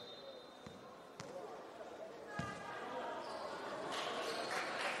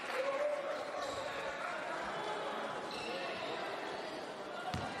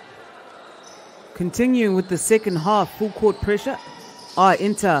 Continuing with the second half, full court pressure.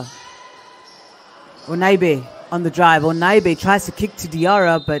 Inter. Onaibe on the drive. Onaibe tries to kick to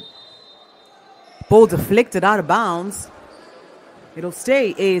Diarra, but ball deflected out of bounds. It'll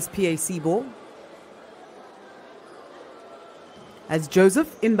stay ASPAC ball. As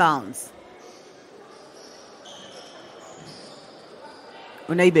Joseph inbounds.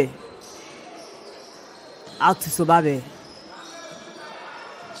 Onaibe. Out to Sobabe.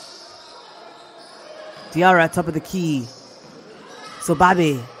 Diarra top of the key.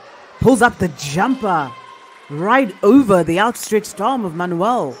 Sobabe pulls up the jumper right over the outstretched arm of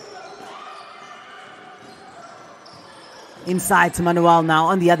Manuel. Inside to Manuel now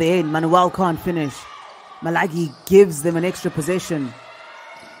on the other end. Manuel can't finish. Malagi gives them an extra possession.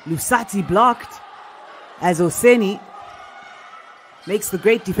 Lusati blocked as Oseni makes the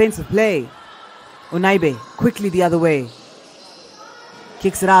great defensive play. Onaibe quickly the other way.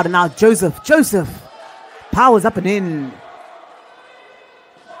 Kicks it out and now Joseph powers up and in.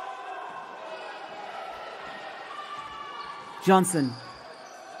 Johnson.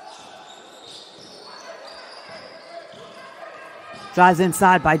 Drives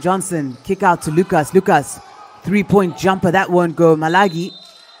inside by Johnson. Kick out to Lucas. Lucas. 3-point jumper. That won't go. Malagi.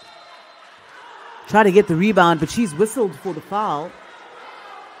 Try to get the rebound, but she's whistled for the foul.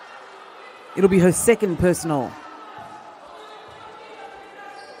 It'll be her second personal.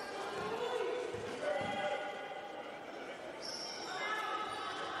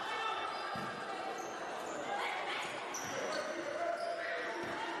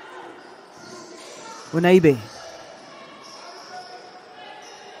 Onaibe.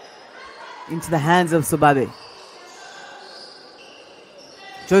 Into the hands of Sobabe.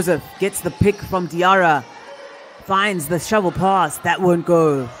 Joseph gets the pick from Diarra. Finds the shovel pass. That won't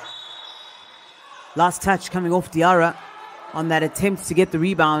go. Last touch coming off Diarra on that attempt to get the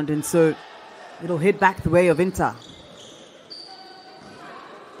rebound, and so it'll head back the way of Inter.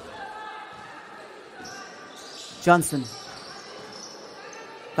 Johnson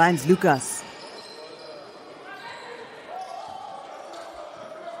finds Lucas.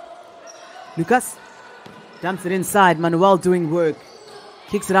 Lucas Dumps it inside. Manuel doing work.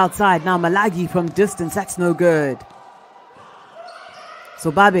 Kicks it outside. Now Malagi from distance. That's no good.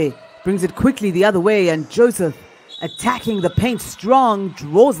 Sobabe brings it quickly the other way, and Joseph, attacking the paint strong,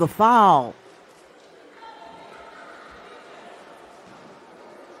 draws the foul.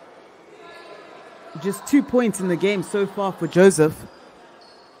 Just 2 points in the game so far for Joseph.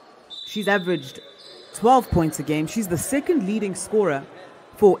 She's averaged 12 points a game. She's the second leading scorer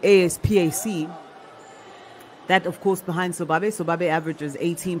for ASPAC. That, of course, behind Sobabe. Sobabe averages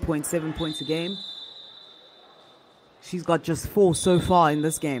 18.7 points a game. She's got just 4 so far in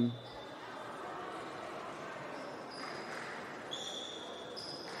this game.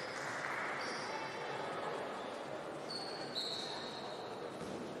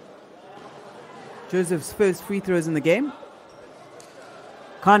 Joseph's first free throws in the game.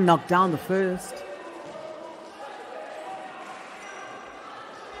 Can't knock down the first.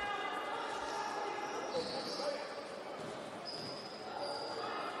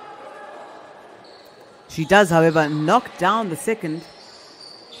 She does, however, knock down the second.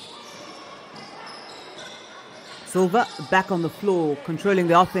 Silva back on the floor, controlling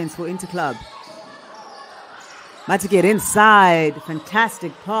the offense for Interclub. Matikit inside.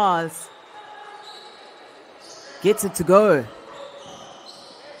 Fantastic pass. Gets it to go.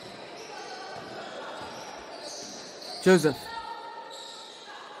 Joseph.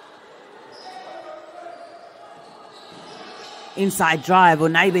 Inside drive.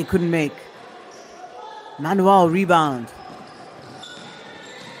 Onaibe couldn't make. Manuel rebound.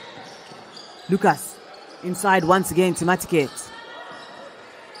 Lucas inside once again to Matikit.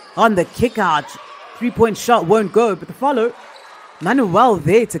 On the kick out. 3-point shot won't go, but the follow. Manuel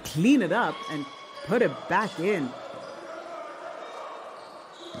there to clean it up and put it back in.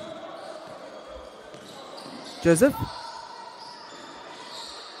 Joseph.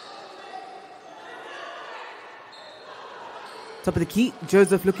 Top of the key.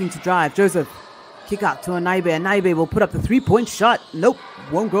 Joseph looking to drive. Joseph. Kick out to Onaibe. Onaibe will put up the 3-point shot. Nope.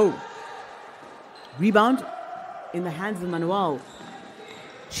 Won't go. Rebound in the hands of Manuel.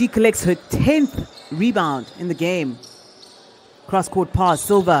 She collects her 10th rebound in the game. Cross-court pass.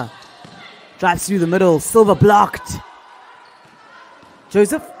 Silva. Drives through the middle. Silva blocked.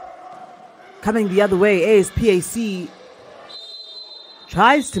 Joseph coming the other way. ASPAC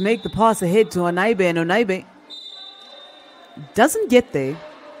tries to make the pass ahead to Onaibe, and Onaibe doesn't get there.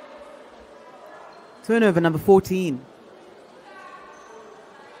 Turnover number 14.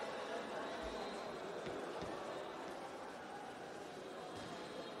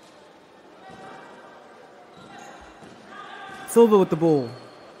 Silva with the ball.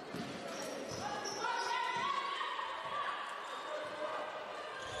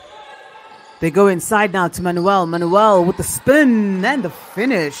 They go inside now to Manuel. Manuel with the spin and the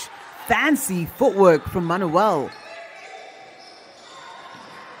finish. Fancy footwork from Manuel.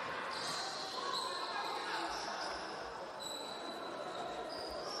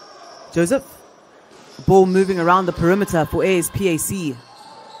 Joseph. Ball moving around the perimeter for ASPAC.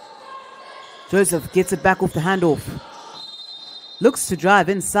 Joseph gets it back off the handoff. Looks to drive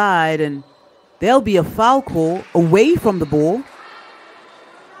inside, and there'll be a foul call away from the ball.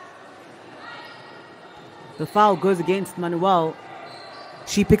 The foul goes against Manuel.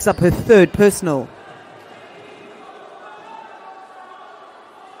 She picks up her 3rd personal.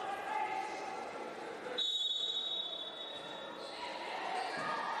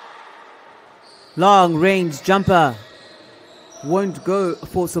 Long range jumper. Won't go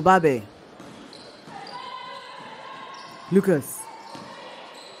for Sobabe. Lucas.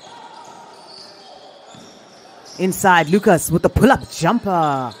 Inside, Lucas with the pull-up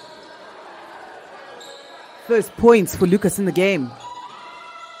jumper. First points for Lucas in the game.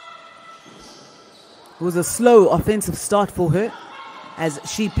 It was a slow offensive start for her as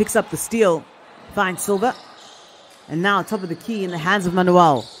she picks up the steal, finds Silva, and now top of the key in the hands of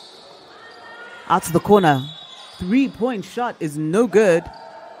Manuel. Out to the corner. 3-point shot is no good.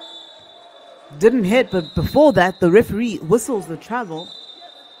 Didn't hit, but before that, the referee whistles the travel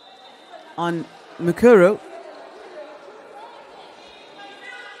on Mukuro.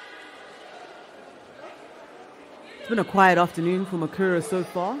 It's been a quiet afternoon for Mukuro so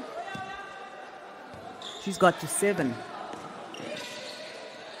far. She's got to 7.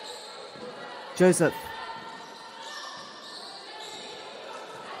 Joseph.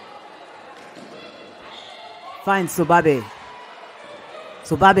 Finds Sobabe.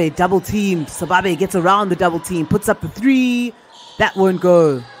 Sobabe double teamed. Sobabe gets around the double team. Puts up the 3. That won't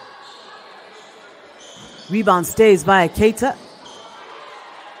go. Rebound stays via Keita.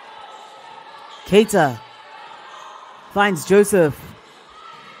 Keita finds Joseph.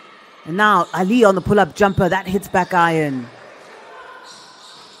 And now Ali on the pull-up jumper. That hits back iron.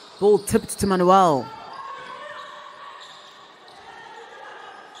 Ball tipped to Manuel.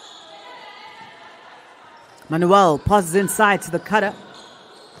 Manuel passes inside to the cutter.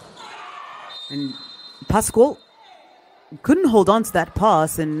 And Pascual couldn't hold on to that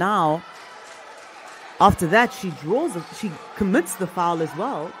pass. And now, after that, she commits the foul as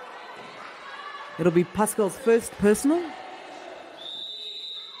well. It'll be Pascual's first personal.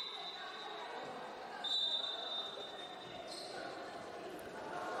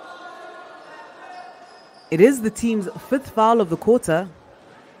 It is the team's 5th foul of the quarter.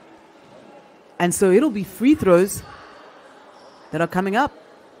 And so it'll be free throws that are coming up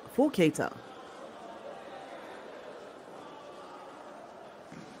for Keita.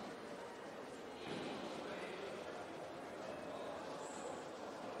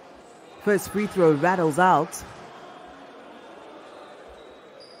 First free throw rattles out.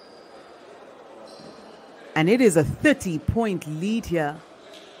 And it is a 30-point lead here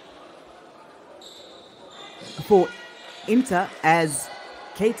for Inter as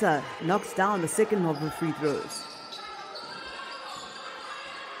Keita knocks down the second of the free throws.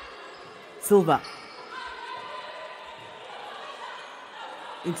 Silva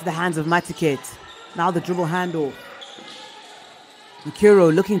into the hands of Matiket. Now the dribble handoff.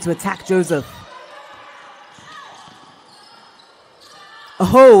 Mikuro looking to attack Joseph.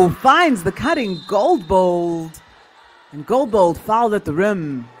 Oh, finds the cutting Goldbold. And Goldbold fouled at the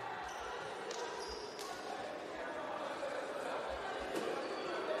rim.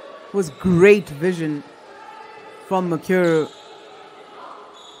 Was great vision from Mikuro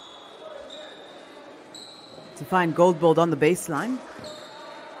to find Goldbold on the baseline.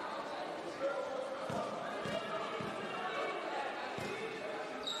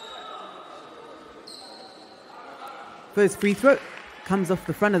 First free throw comes off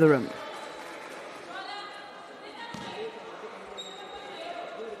the front of the rim.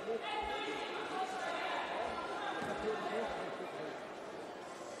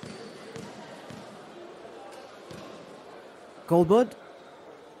 Goldbold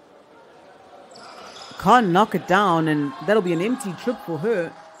can't knock it down, and that'll be an empty trip for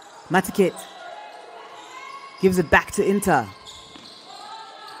her. Matiket gives it back to Inter.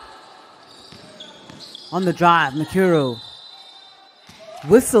 On the drive, Mikuro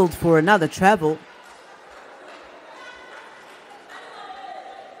whistled for another travel.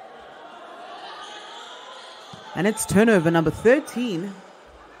 And it's turnover number 13.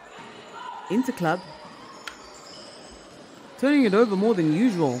 Inter Club turning it over more than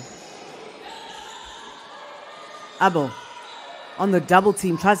usual. Abel on the double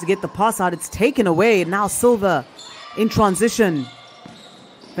team tries to get the pass out. It's taken away. Now Silva in transition.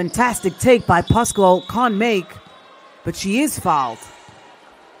 Fantastic take by Pascual. Can't make, but she is fouled.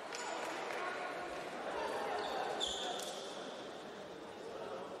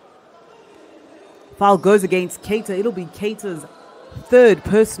 Foul goes against Keita. It'll be Keita's 3rd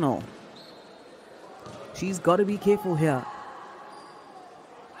personal. She's got to be careful here.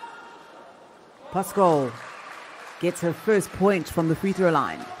 Pascual gets her first point from the free throw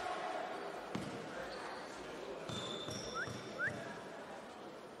line.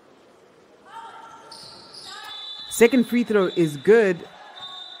 Second free throw is good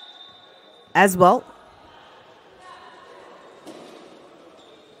as well.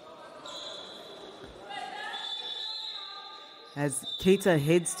 As Keita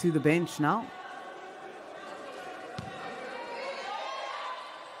heads to the bench now.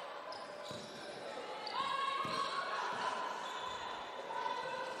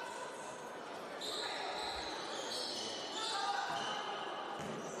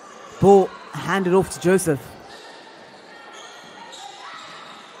 Ball handed off to Joseph.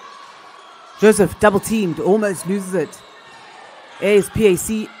 Joseph double teamed, almost loses it.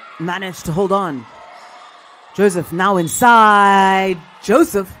 ASPAC managed to hold on. Joseph now inside.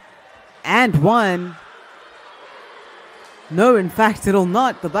 Joseph and one. No, in fact, it'll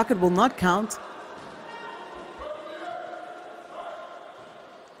not. The bucket will not count.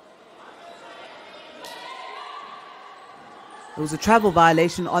 There was a travel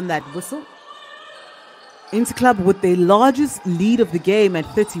violation on that whistle. Interclub with their largest lead of the game at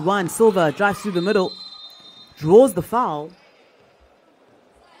 31. Silva drives through the middle, draws the foul.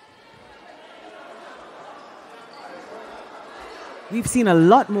 We've seen a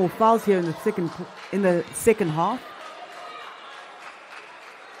lot more fouls here in the second half.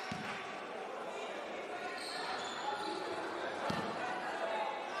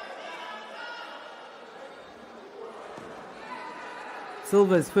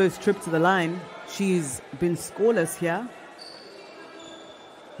 Silva's first trip to the line. She's been scoreless here.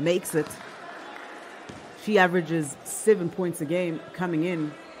 makes it. She averages 7 points a game coming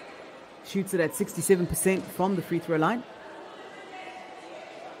in. Shoots it at 67% from the free throw line.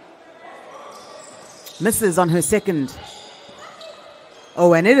 Misses on her second.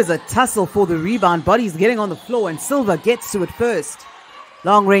 Oh, and it is a tussle for the rebound. Bodies getting on the floor, and Silva gets to it first.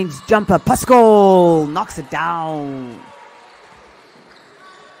 Long range jumper. Pascal knocks it down.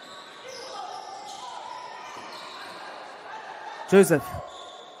 Joseph.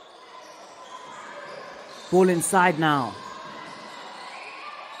 Ball inside now.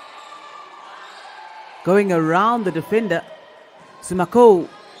 Going around the defender. Sumako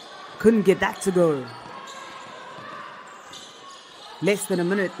couldn't get that to go. Less than a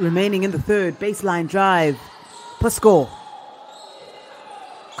minute remaining in the third. Baseline drive. Pascal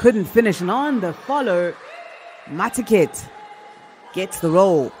couldn't finish, and on the follow, Matiket gets the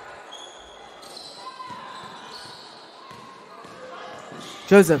roll.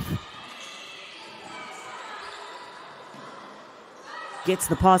 Joseph gets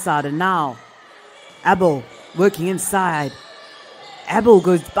the pass out, and now Abel working inside. Abel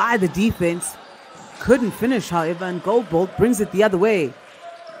goes by the defense. Couldn't finish, however, and Goldbolt brings it the other way.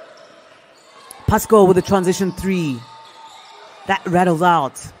 Pascal with a transition three. That rattles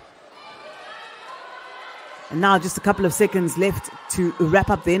out. And now just a couple of seconds left to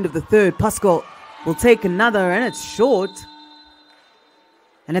wrap up the end of the third. Pascal will take another, and it's short.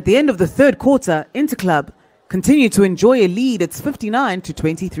 And at the end of the third quarter, Interclub continue to enjoy a lead. It's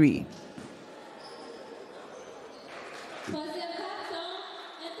 59-23.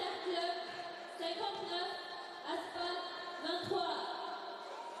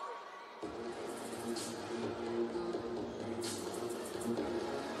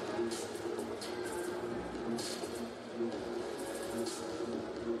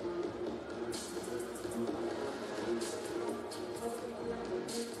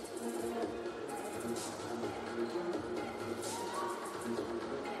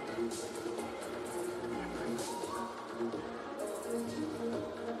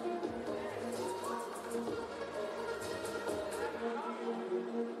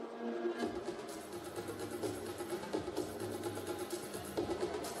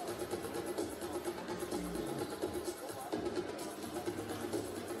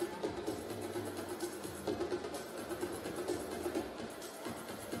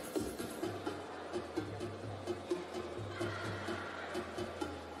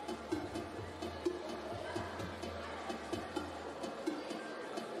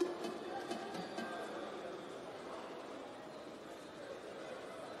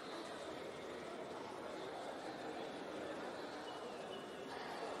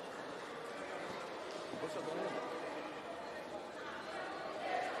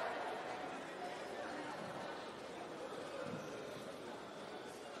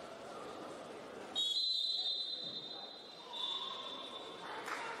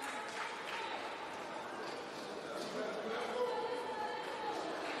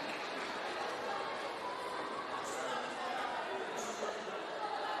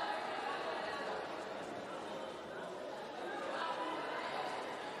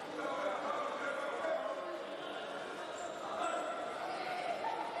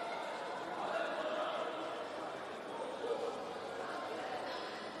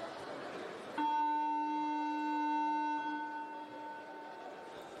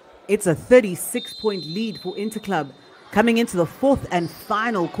 It's a 36-point lead for Interclub coming into the fourth and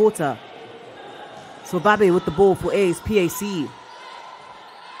final quarter. Sobabe with the ball for ASPAC.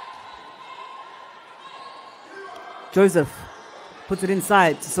 Joseph puts it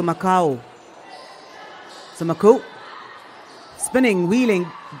inside to Somakau. Somako spinning, wheeling,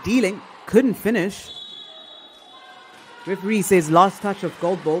 dealing, couldn't finish. Referee says last touch of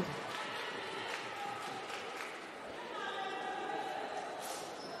Goldbold.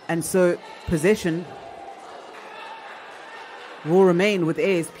 And so possession will remain with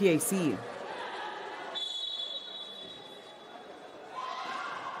ASPAC.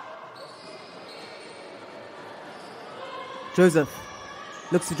 Joseph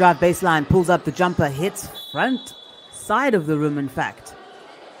looks to drive baseline, pulls up the jumper, hits front side of the rim, in fact.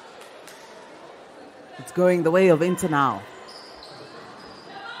 It's going the way of Inter now.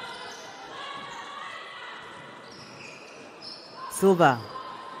 Silva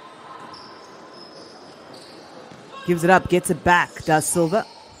gives it up, gets it back, does Silva.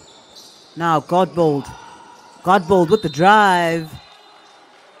 Now Godbold. Godbold with the drive.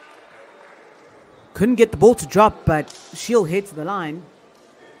 Couldn't get the ball to drop, but she'll head to the line.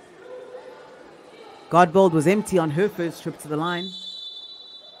 Godbold was empty on her first trip to the line.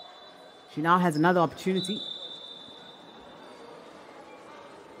 She now has another opportunity.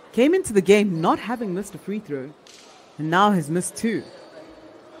 Came into the game not having missed a free throw, and now has missed 2.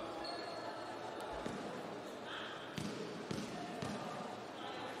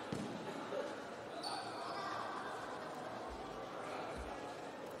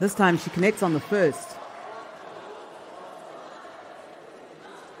 This time she connects on the first.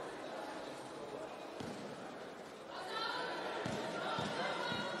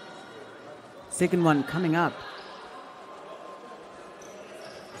 Second one coming up.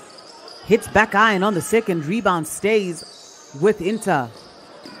 Hits back iron on the second. Rebound stays with Inter.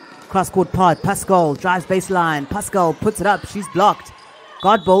 Cross-court part. Pascal drives baseline. Pascal puts it up. She's blocked.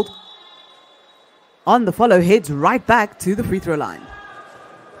 Godbolt on the follow heads right back to the free throw line.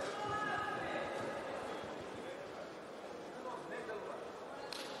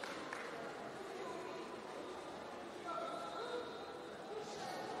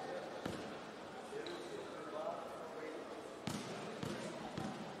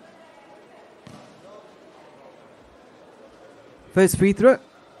 First free throw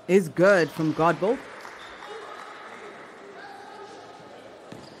is good from Godbolt.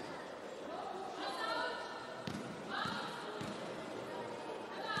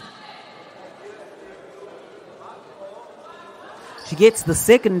 She gets the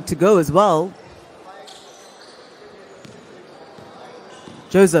second to go as well.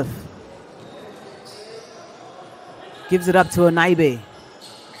 Joseph gives it up to Onaibe.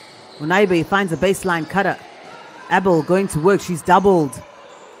 Onaibe finds a baseline cutter. Abel going to work. She's doubled.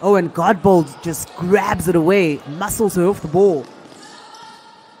 Oh, and Godbold just grabs it away. Muscles her off the ball.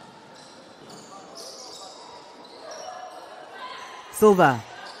 Silva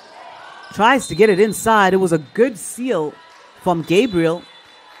tries to get it inside. It was a good seal from Gabriel,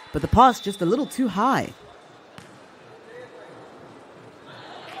 but the pass just a little too high.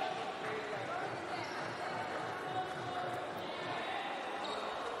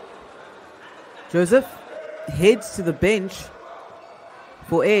 Joseph heads to the bench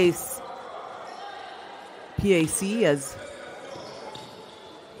for Ace PAC as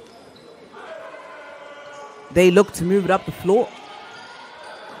they look to move it up the floor.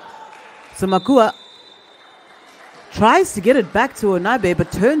 So Makua tries to get it back to Onabe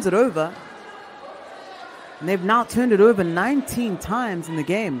but turns it over. And they've now turned it over 19 times in the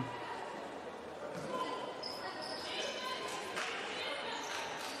game.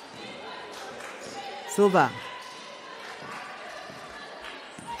 Silva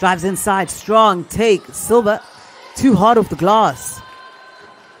drives inside, strong take. Silva too hard off the glass.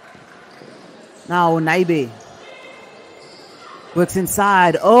 Now Onaibe works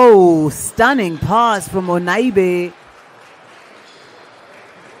inside. Oh, stunning pass from Onaibe.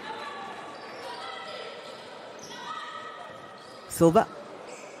 Silva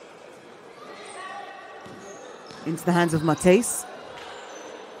into the hands of Mateus.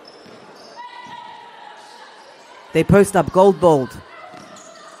 They post up. Goldbold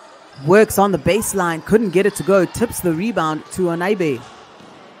works on the baseline, couldn't get it to go, tips the rebound to Onaibe.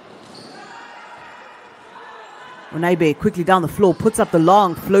 Onaibe quickly down the floor, puts up the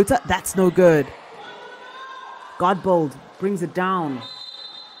long floater. That's no good. Godbold brings it down.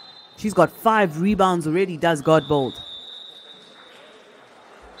 She's got 5 rebounds already, does Godbold.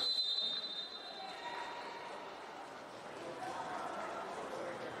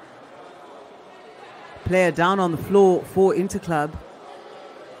 Player down on the floor for Interclub.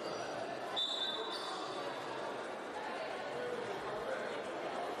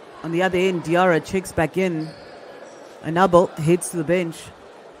 On the other end, Diarra checks back in. Anabel heads to the bench.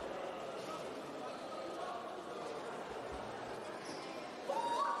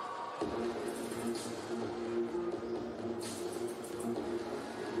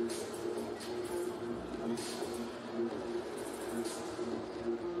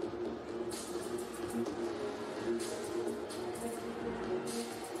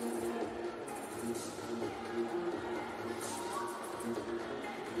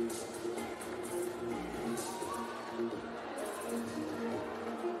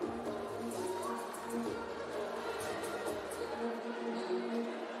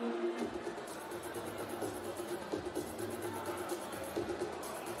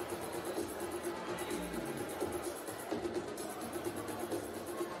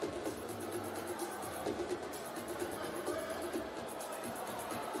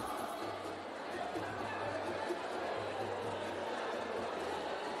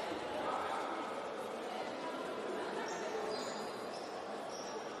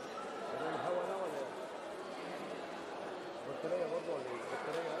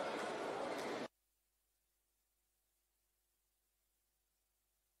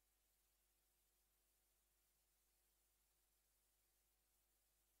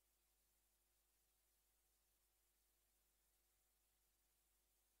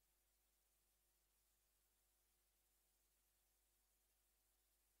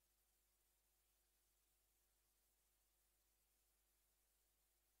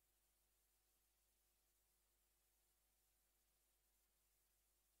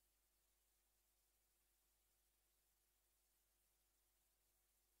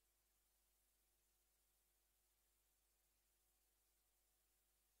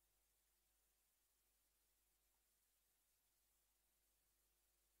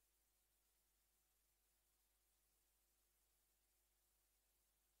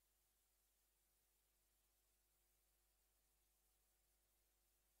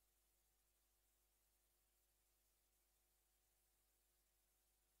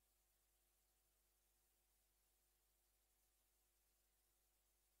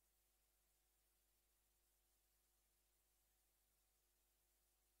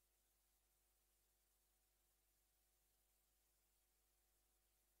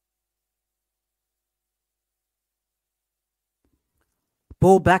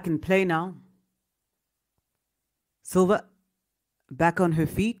 Ball back in play now. Silva back on her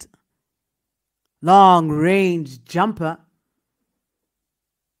feet. Long range jumper.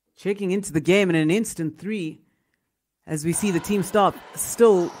 Checking into the game in an instant three. As we see the team stop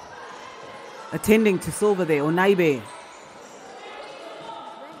still attending to Silva there. Onaibe.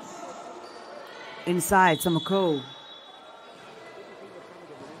 Inside, Samako.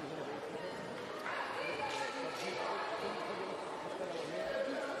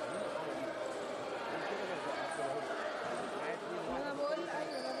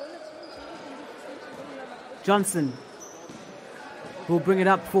 Johnson will bring it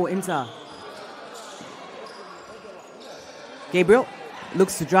up for Inter. Gabriel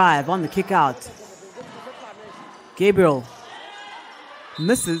looks to drive on the kick out. Gabriel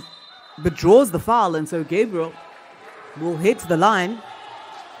misses but draws the foul, and so Gabriel will head to the line.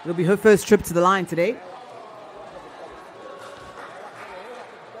 It'll be her first trip to the line today.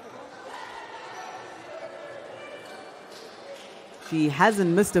 She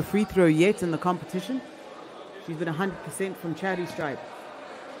hasn't missed a free throw yet in the competition. She's been 100% from charity stripe.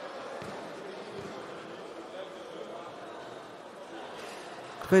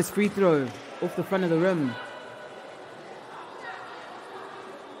 First free throw off the front of the rim.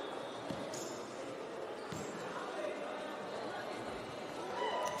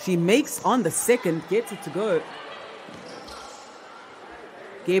 She makes on the second, gets it to go.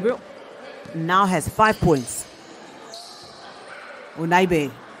 Gabriel now has 5 points.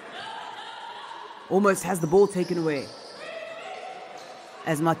 Onaibe almost has the ball taken away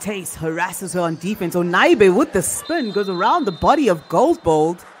as Matthijs harasses her on defense. Onaibe with the spin goes around the body of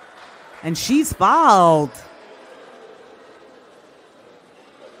Goldbold, and she's fouled.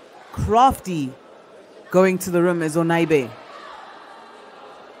 Crafty going to the rim is Onaibe.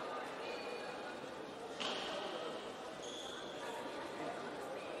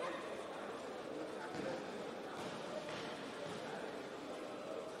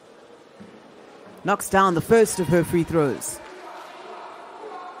 Knocks down the first of her free throws.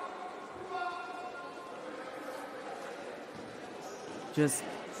 Just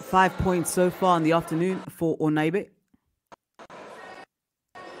 5 points so far in the afternoon for Onaibe.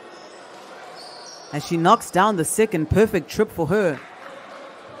 As she knocks down the second, perfect trip for her.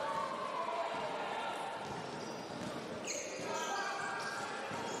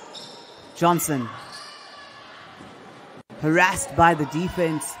 Johnson. Harassed by the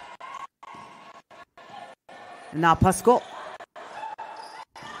defense. And now Pascal.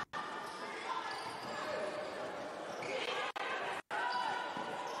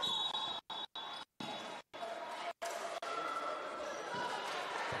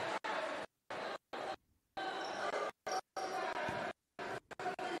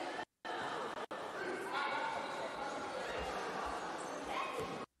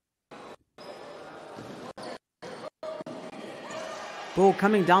 Ball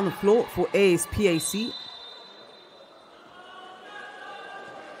coming down the floor for ASPAC.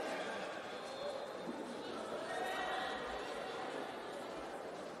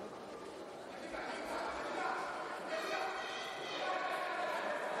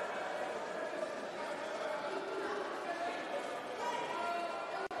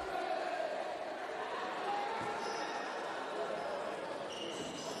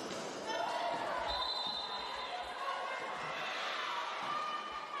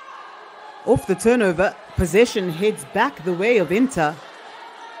 Off the turnover, possession heads back the way of Inter.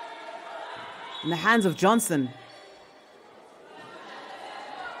 In the hands of Johnson.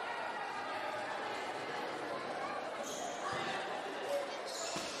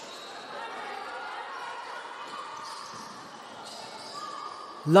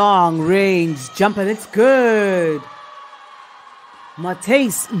 Long range jumper, that's good.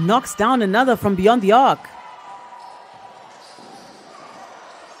 Matthijs knocks down another from beyond the arc.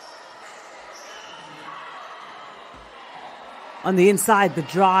 On the inside, the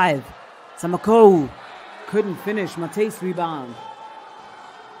drive. Samako couldn't finish. Matthijs rebound.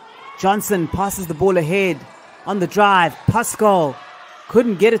 Johnson passes the ball ahead. On the drive, Pascal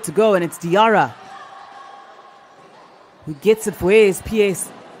couldn't get it to go, and it's Diarra who gets it for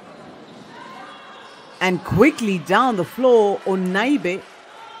ASPS. And quickly down the floor, Onaibe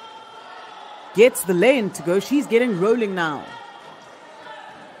gets the lane to go. She's getting rolling now.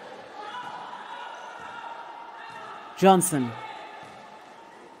 Johnson.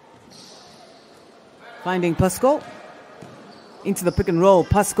 Finding Pascal. Into the pick and roll.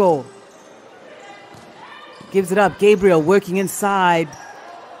 Pascal gives it up. Gabriel working inside.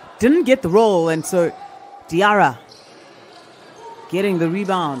 Didn't get the roll, and so Diarra getting the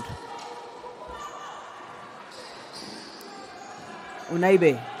rebound.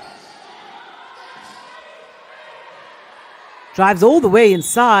 Unebe drives all the way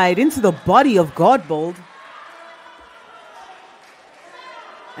inside into the body of Godbold.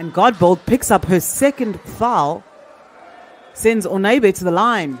 And Godbold picks up her second foul, sends Unebe to the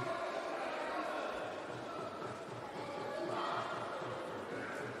line.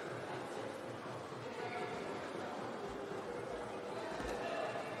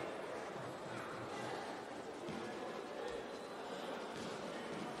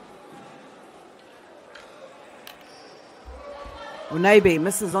 Unebe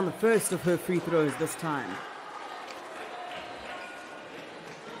misses on the first of her free throws this time.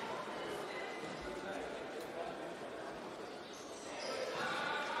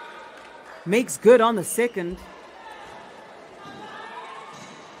 Makes good on the second.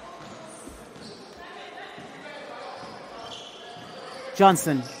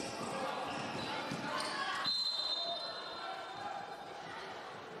 Johnson.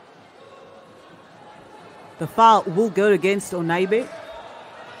 The foul will go against Unebe.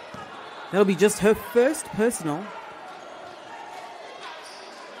 That'll be just her first personal.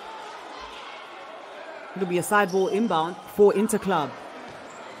 It'll be a side ball inbound for Interclub.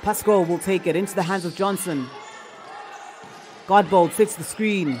 Pascal will take it into the hands of Johnson. Godbold sets the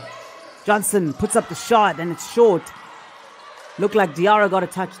screen. Johnson puts up the shot and it's short. Looked like Diarra got a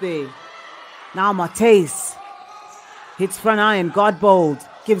touch there. Now Mateus hits front iron. Godbold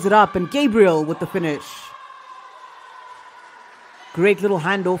gives it up and Gabriel with the finish. Great little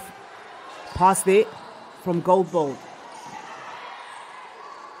handoff pass there from Goldbold.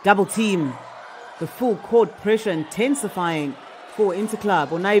 Double team. The full court pressure intensifying for Interclub.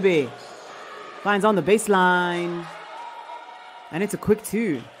 Unebe finds on the baseline. And it's a quick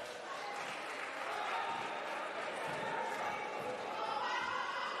two.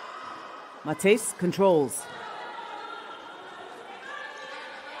 Mateus controls.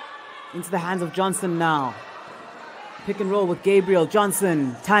 Into the hands of Johnson now. Pick and roll with Gabriel.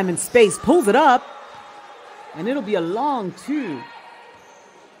 Johnson, time and space, pulls it up. And it'll be a long two.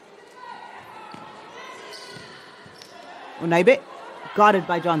 Unebe, guarded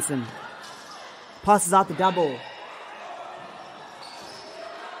by Johnson. Passes out the double.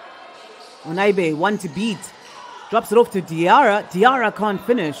 Unebe, one to beat. Drops it off to Diarra. Diarra can't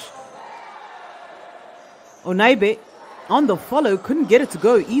finish. Unebe, on the follow, couldn't get it to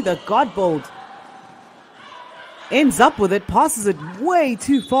go either. Godbold ends up with it, passes it way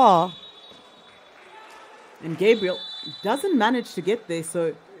too far. And Gabriel doesn't manage to get there,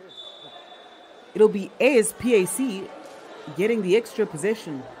 so it'll be ASPAC getting the extra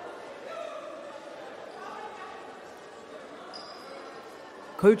possession.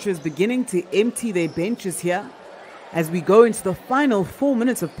 Coaches beginning to empty their benches here as we go into the final 4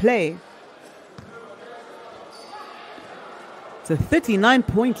 minutes of play. It's a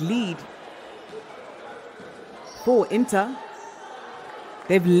 39-point lead for Inter.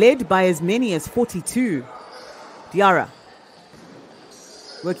 They've led by as many as 42. Diarra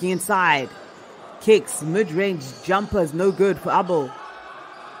working inside. Kicks, mid-range jumpers, no good for Abel.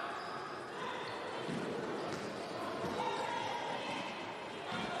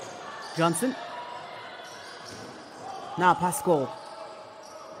 Johnson. Now Pascal.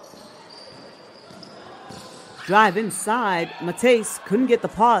 Drive inside. Mateus couldn't get the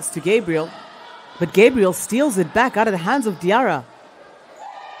pass to Gabriel, but Gabriel steals it back out of the hands of Diarra.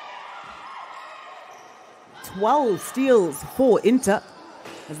 12 steals for Inter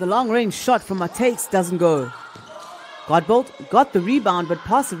as the long-range shot from Mateus doesn't go. Godbold got the rebound but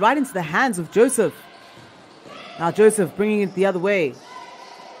passed it right into the hands of Joseph. Now Joseph bringing it the other way.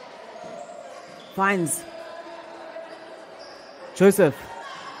 Finds Joseph.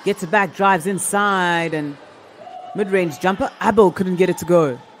 Gets it back, drives inside and mid-range jumper. Abel couldn't get it to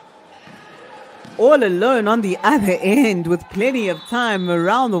go. All alone on the other end with plenty of time.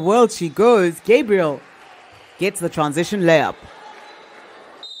 Around the world she goes. Gabriel gets the transition layup.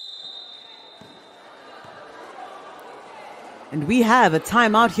 And we have a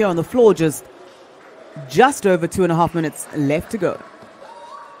timeout here on the floor. Just over 2.5 minutes left to go.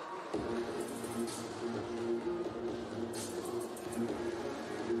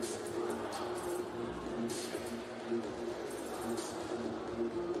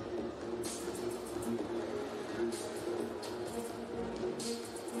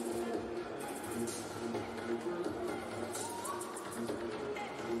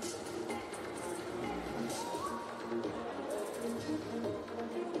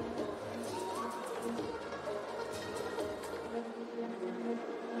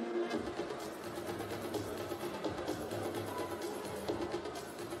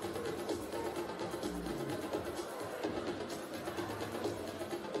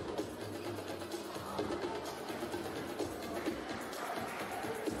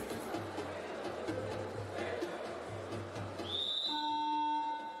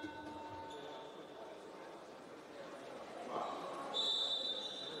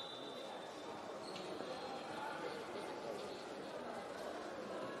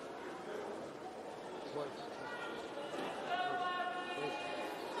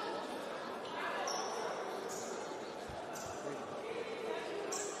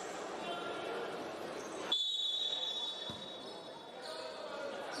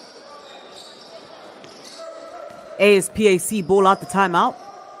 ASPAC ball out the timeout.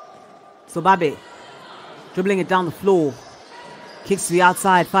 Sobabe dribbling it down the floor. Kicks to the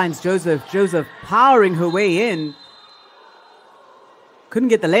outside, finds Joseph. Joseph powering her way in. Couldn't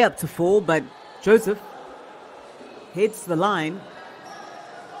get the layup to fall, but Joseph heads to the line.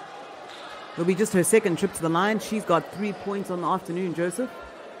 It'll be just her second trip to the line. She's got 3 points on the afternoon, Joseph.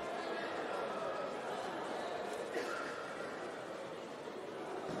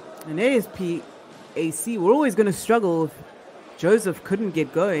 And ASPAC were always going to struggle if Joseph couldn't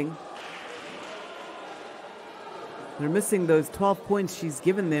get going. They're missing those 12 points she's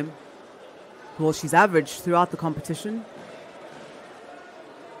given them. Well, she's averaged throughout the competition.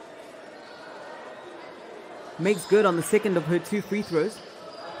 Makes good on the second of her 2 free throws.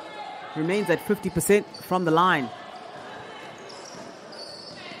 Remains at 50% from the line.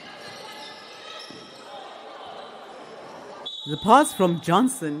 The pass from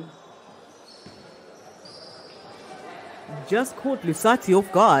Johnson just caught Lusati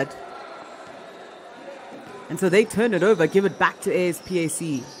off guard. And so they turn it over, give it back to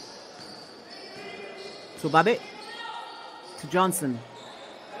ASPAC. So Babe to Johnson.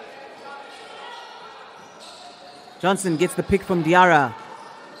 Johnson gets the pick from Diarra.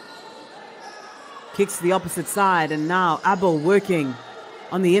 Kicks to the opposite side, and now Abel working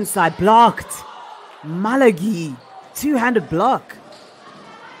on the inside. Blocked. Malagi. Two-handed block.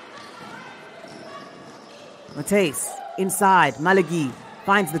 Mateus inside. Malagi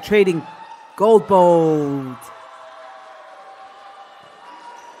finds the trading gold bolt.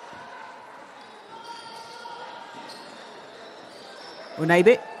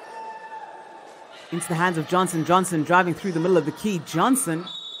 Onaibe into the hands of Johnson. Johnson driving through the middle of the key. Johnson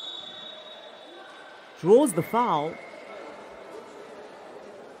draws the foul.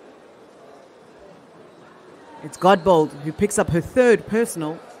 It's Godbold who picks up her third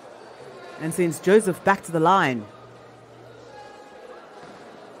personal and sends Joseph back to the line.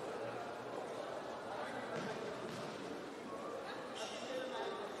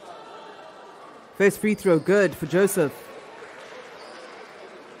 First free throw good for Joseph.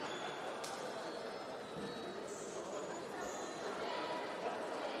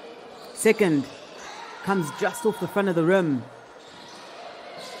 Second comes just off the front of the rim.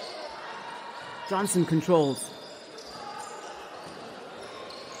 Johnson controls.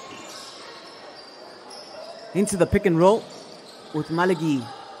 Into the pick and roll with Malagi.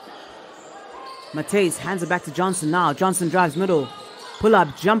 Mateus hands it back to Johnson now. Johnson drives middle. Pull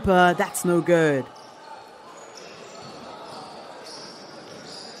up jumper. That's no good.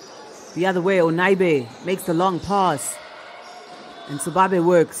 The other way, Onaibe makes the long pass. And Sobabe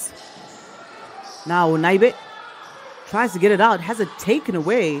works. Now Onaibe tries to get it out. Has it taken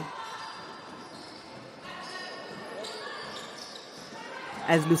away.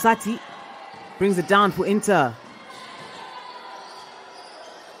 As Lusati brings it down for Inter.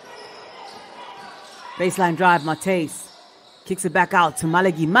 Baseline drive, Mateus kicks it back out to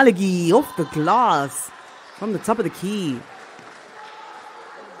Malagi. Malagi off the glass from the top of the key.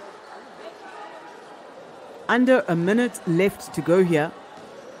 Under a minute left to go here.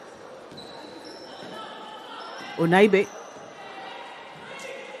 Onaibe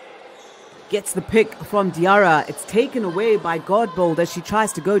gets the pick from Diarra. It's taken away by Godbold as she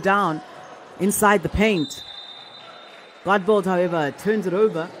tries to go down inside the paint. Godbold, however, turns it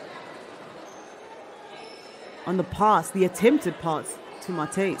over on the pass, the attempted pass to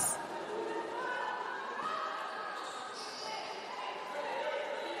Mateus.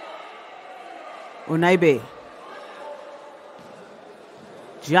 Onaibe.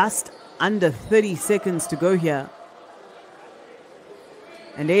 Just under 30 seconds to go here.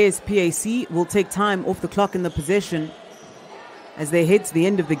 And ASPAC will take time off the clock in the possession as they head to the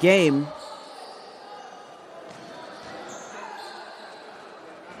end of the game.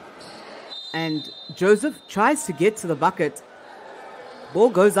 And Joseph tries to get to the bucket. Ball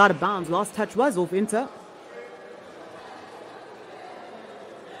goes out of bounds. Last touch was off Inter.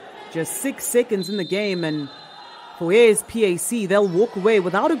 Just 6 seconds in the game, and for ASPAC, they'll walk away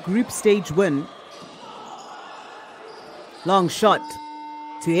without a group stage win. Long shot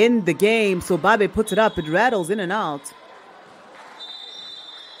to end the game. So Babe puts it up. It rattles in and out.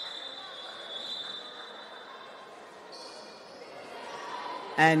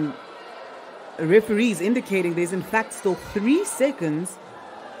 And referees indicating there's in fact still 3 seconds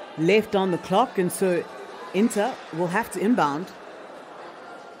left on the clock, and so Inter will have to inbound.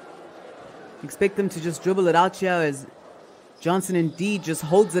 Expect them to just dribble it out here as Johnson indeed just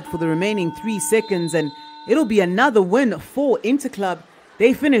holds it for the remaining 3 seconds, and it'll be another win for Interclub.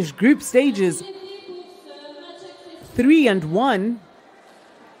 They finish group stages 3-1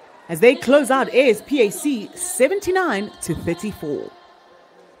 as they close out ASPAC 79-34.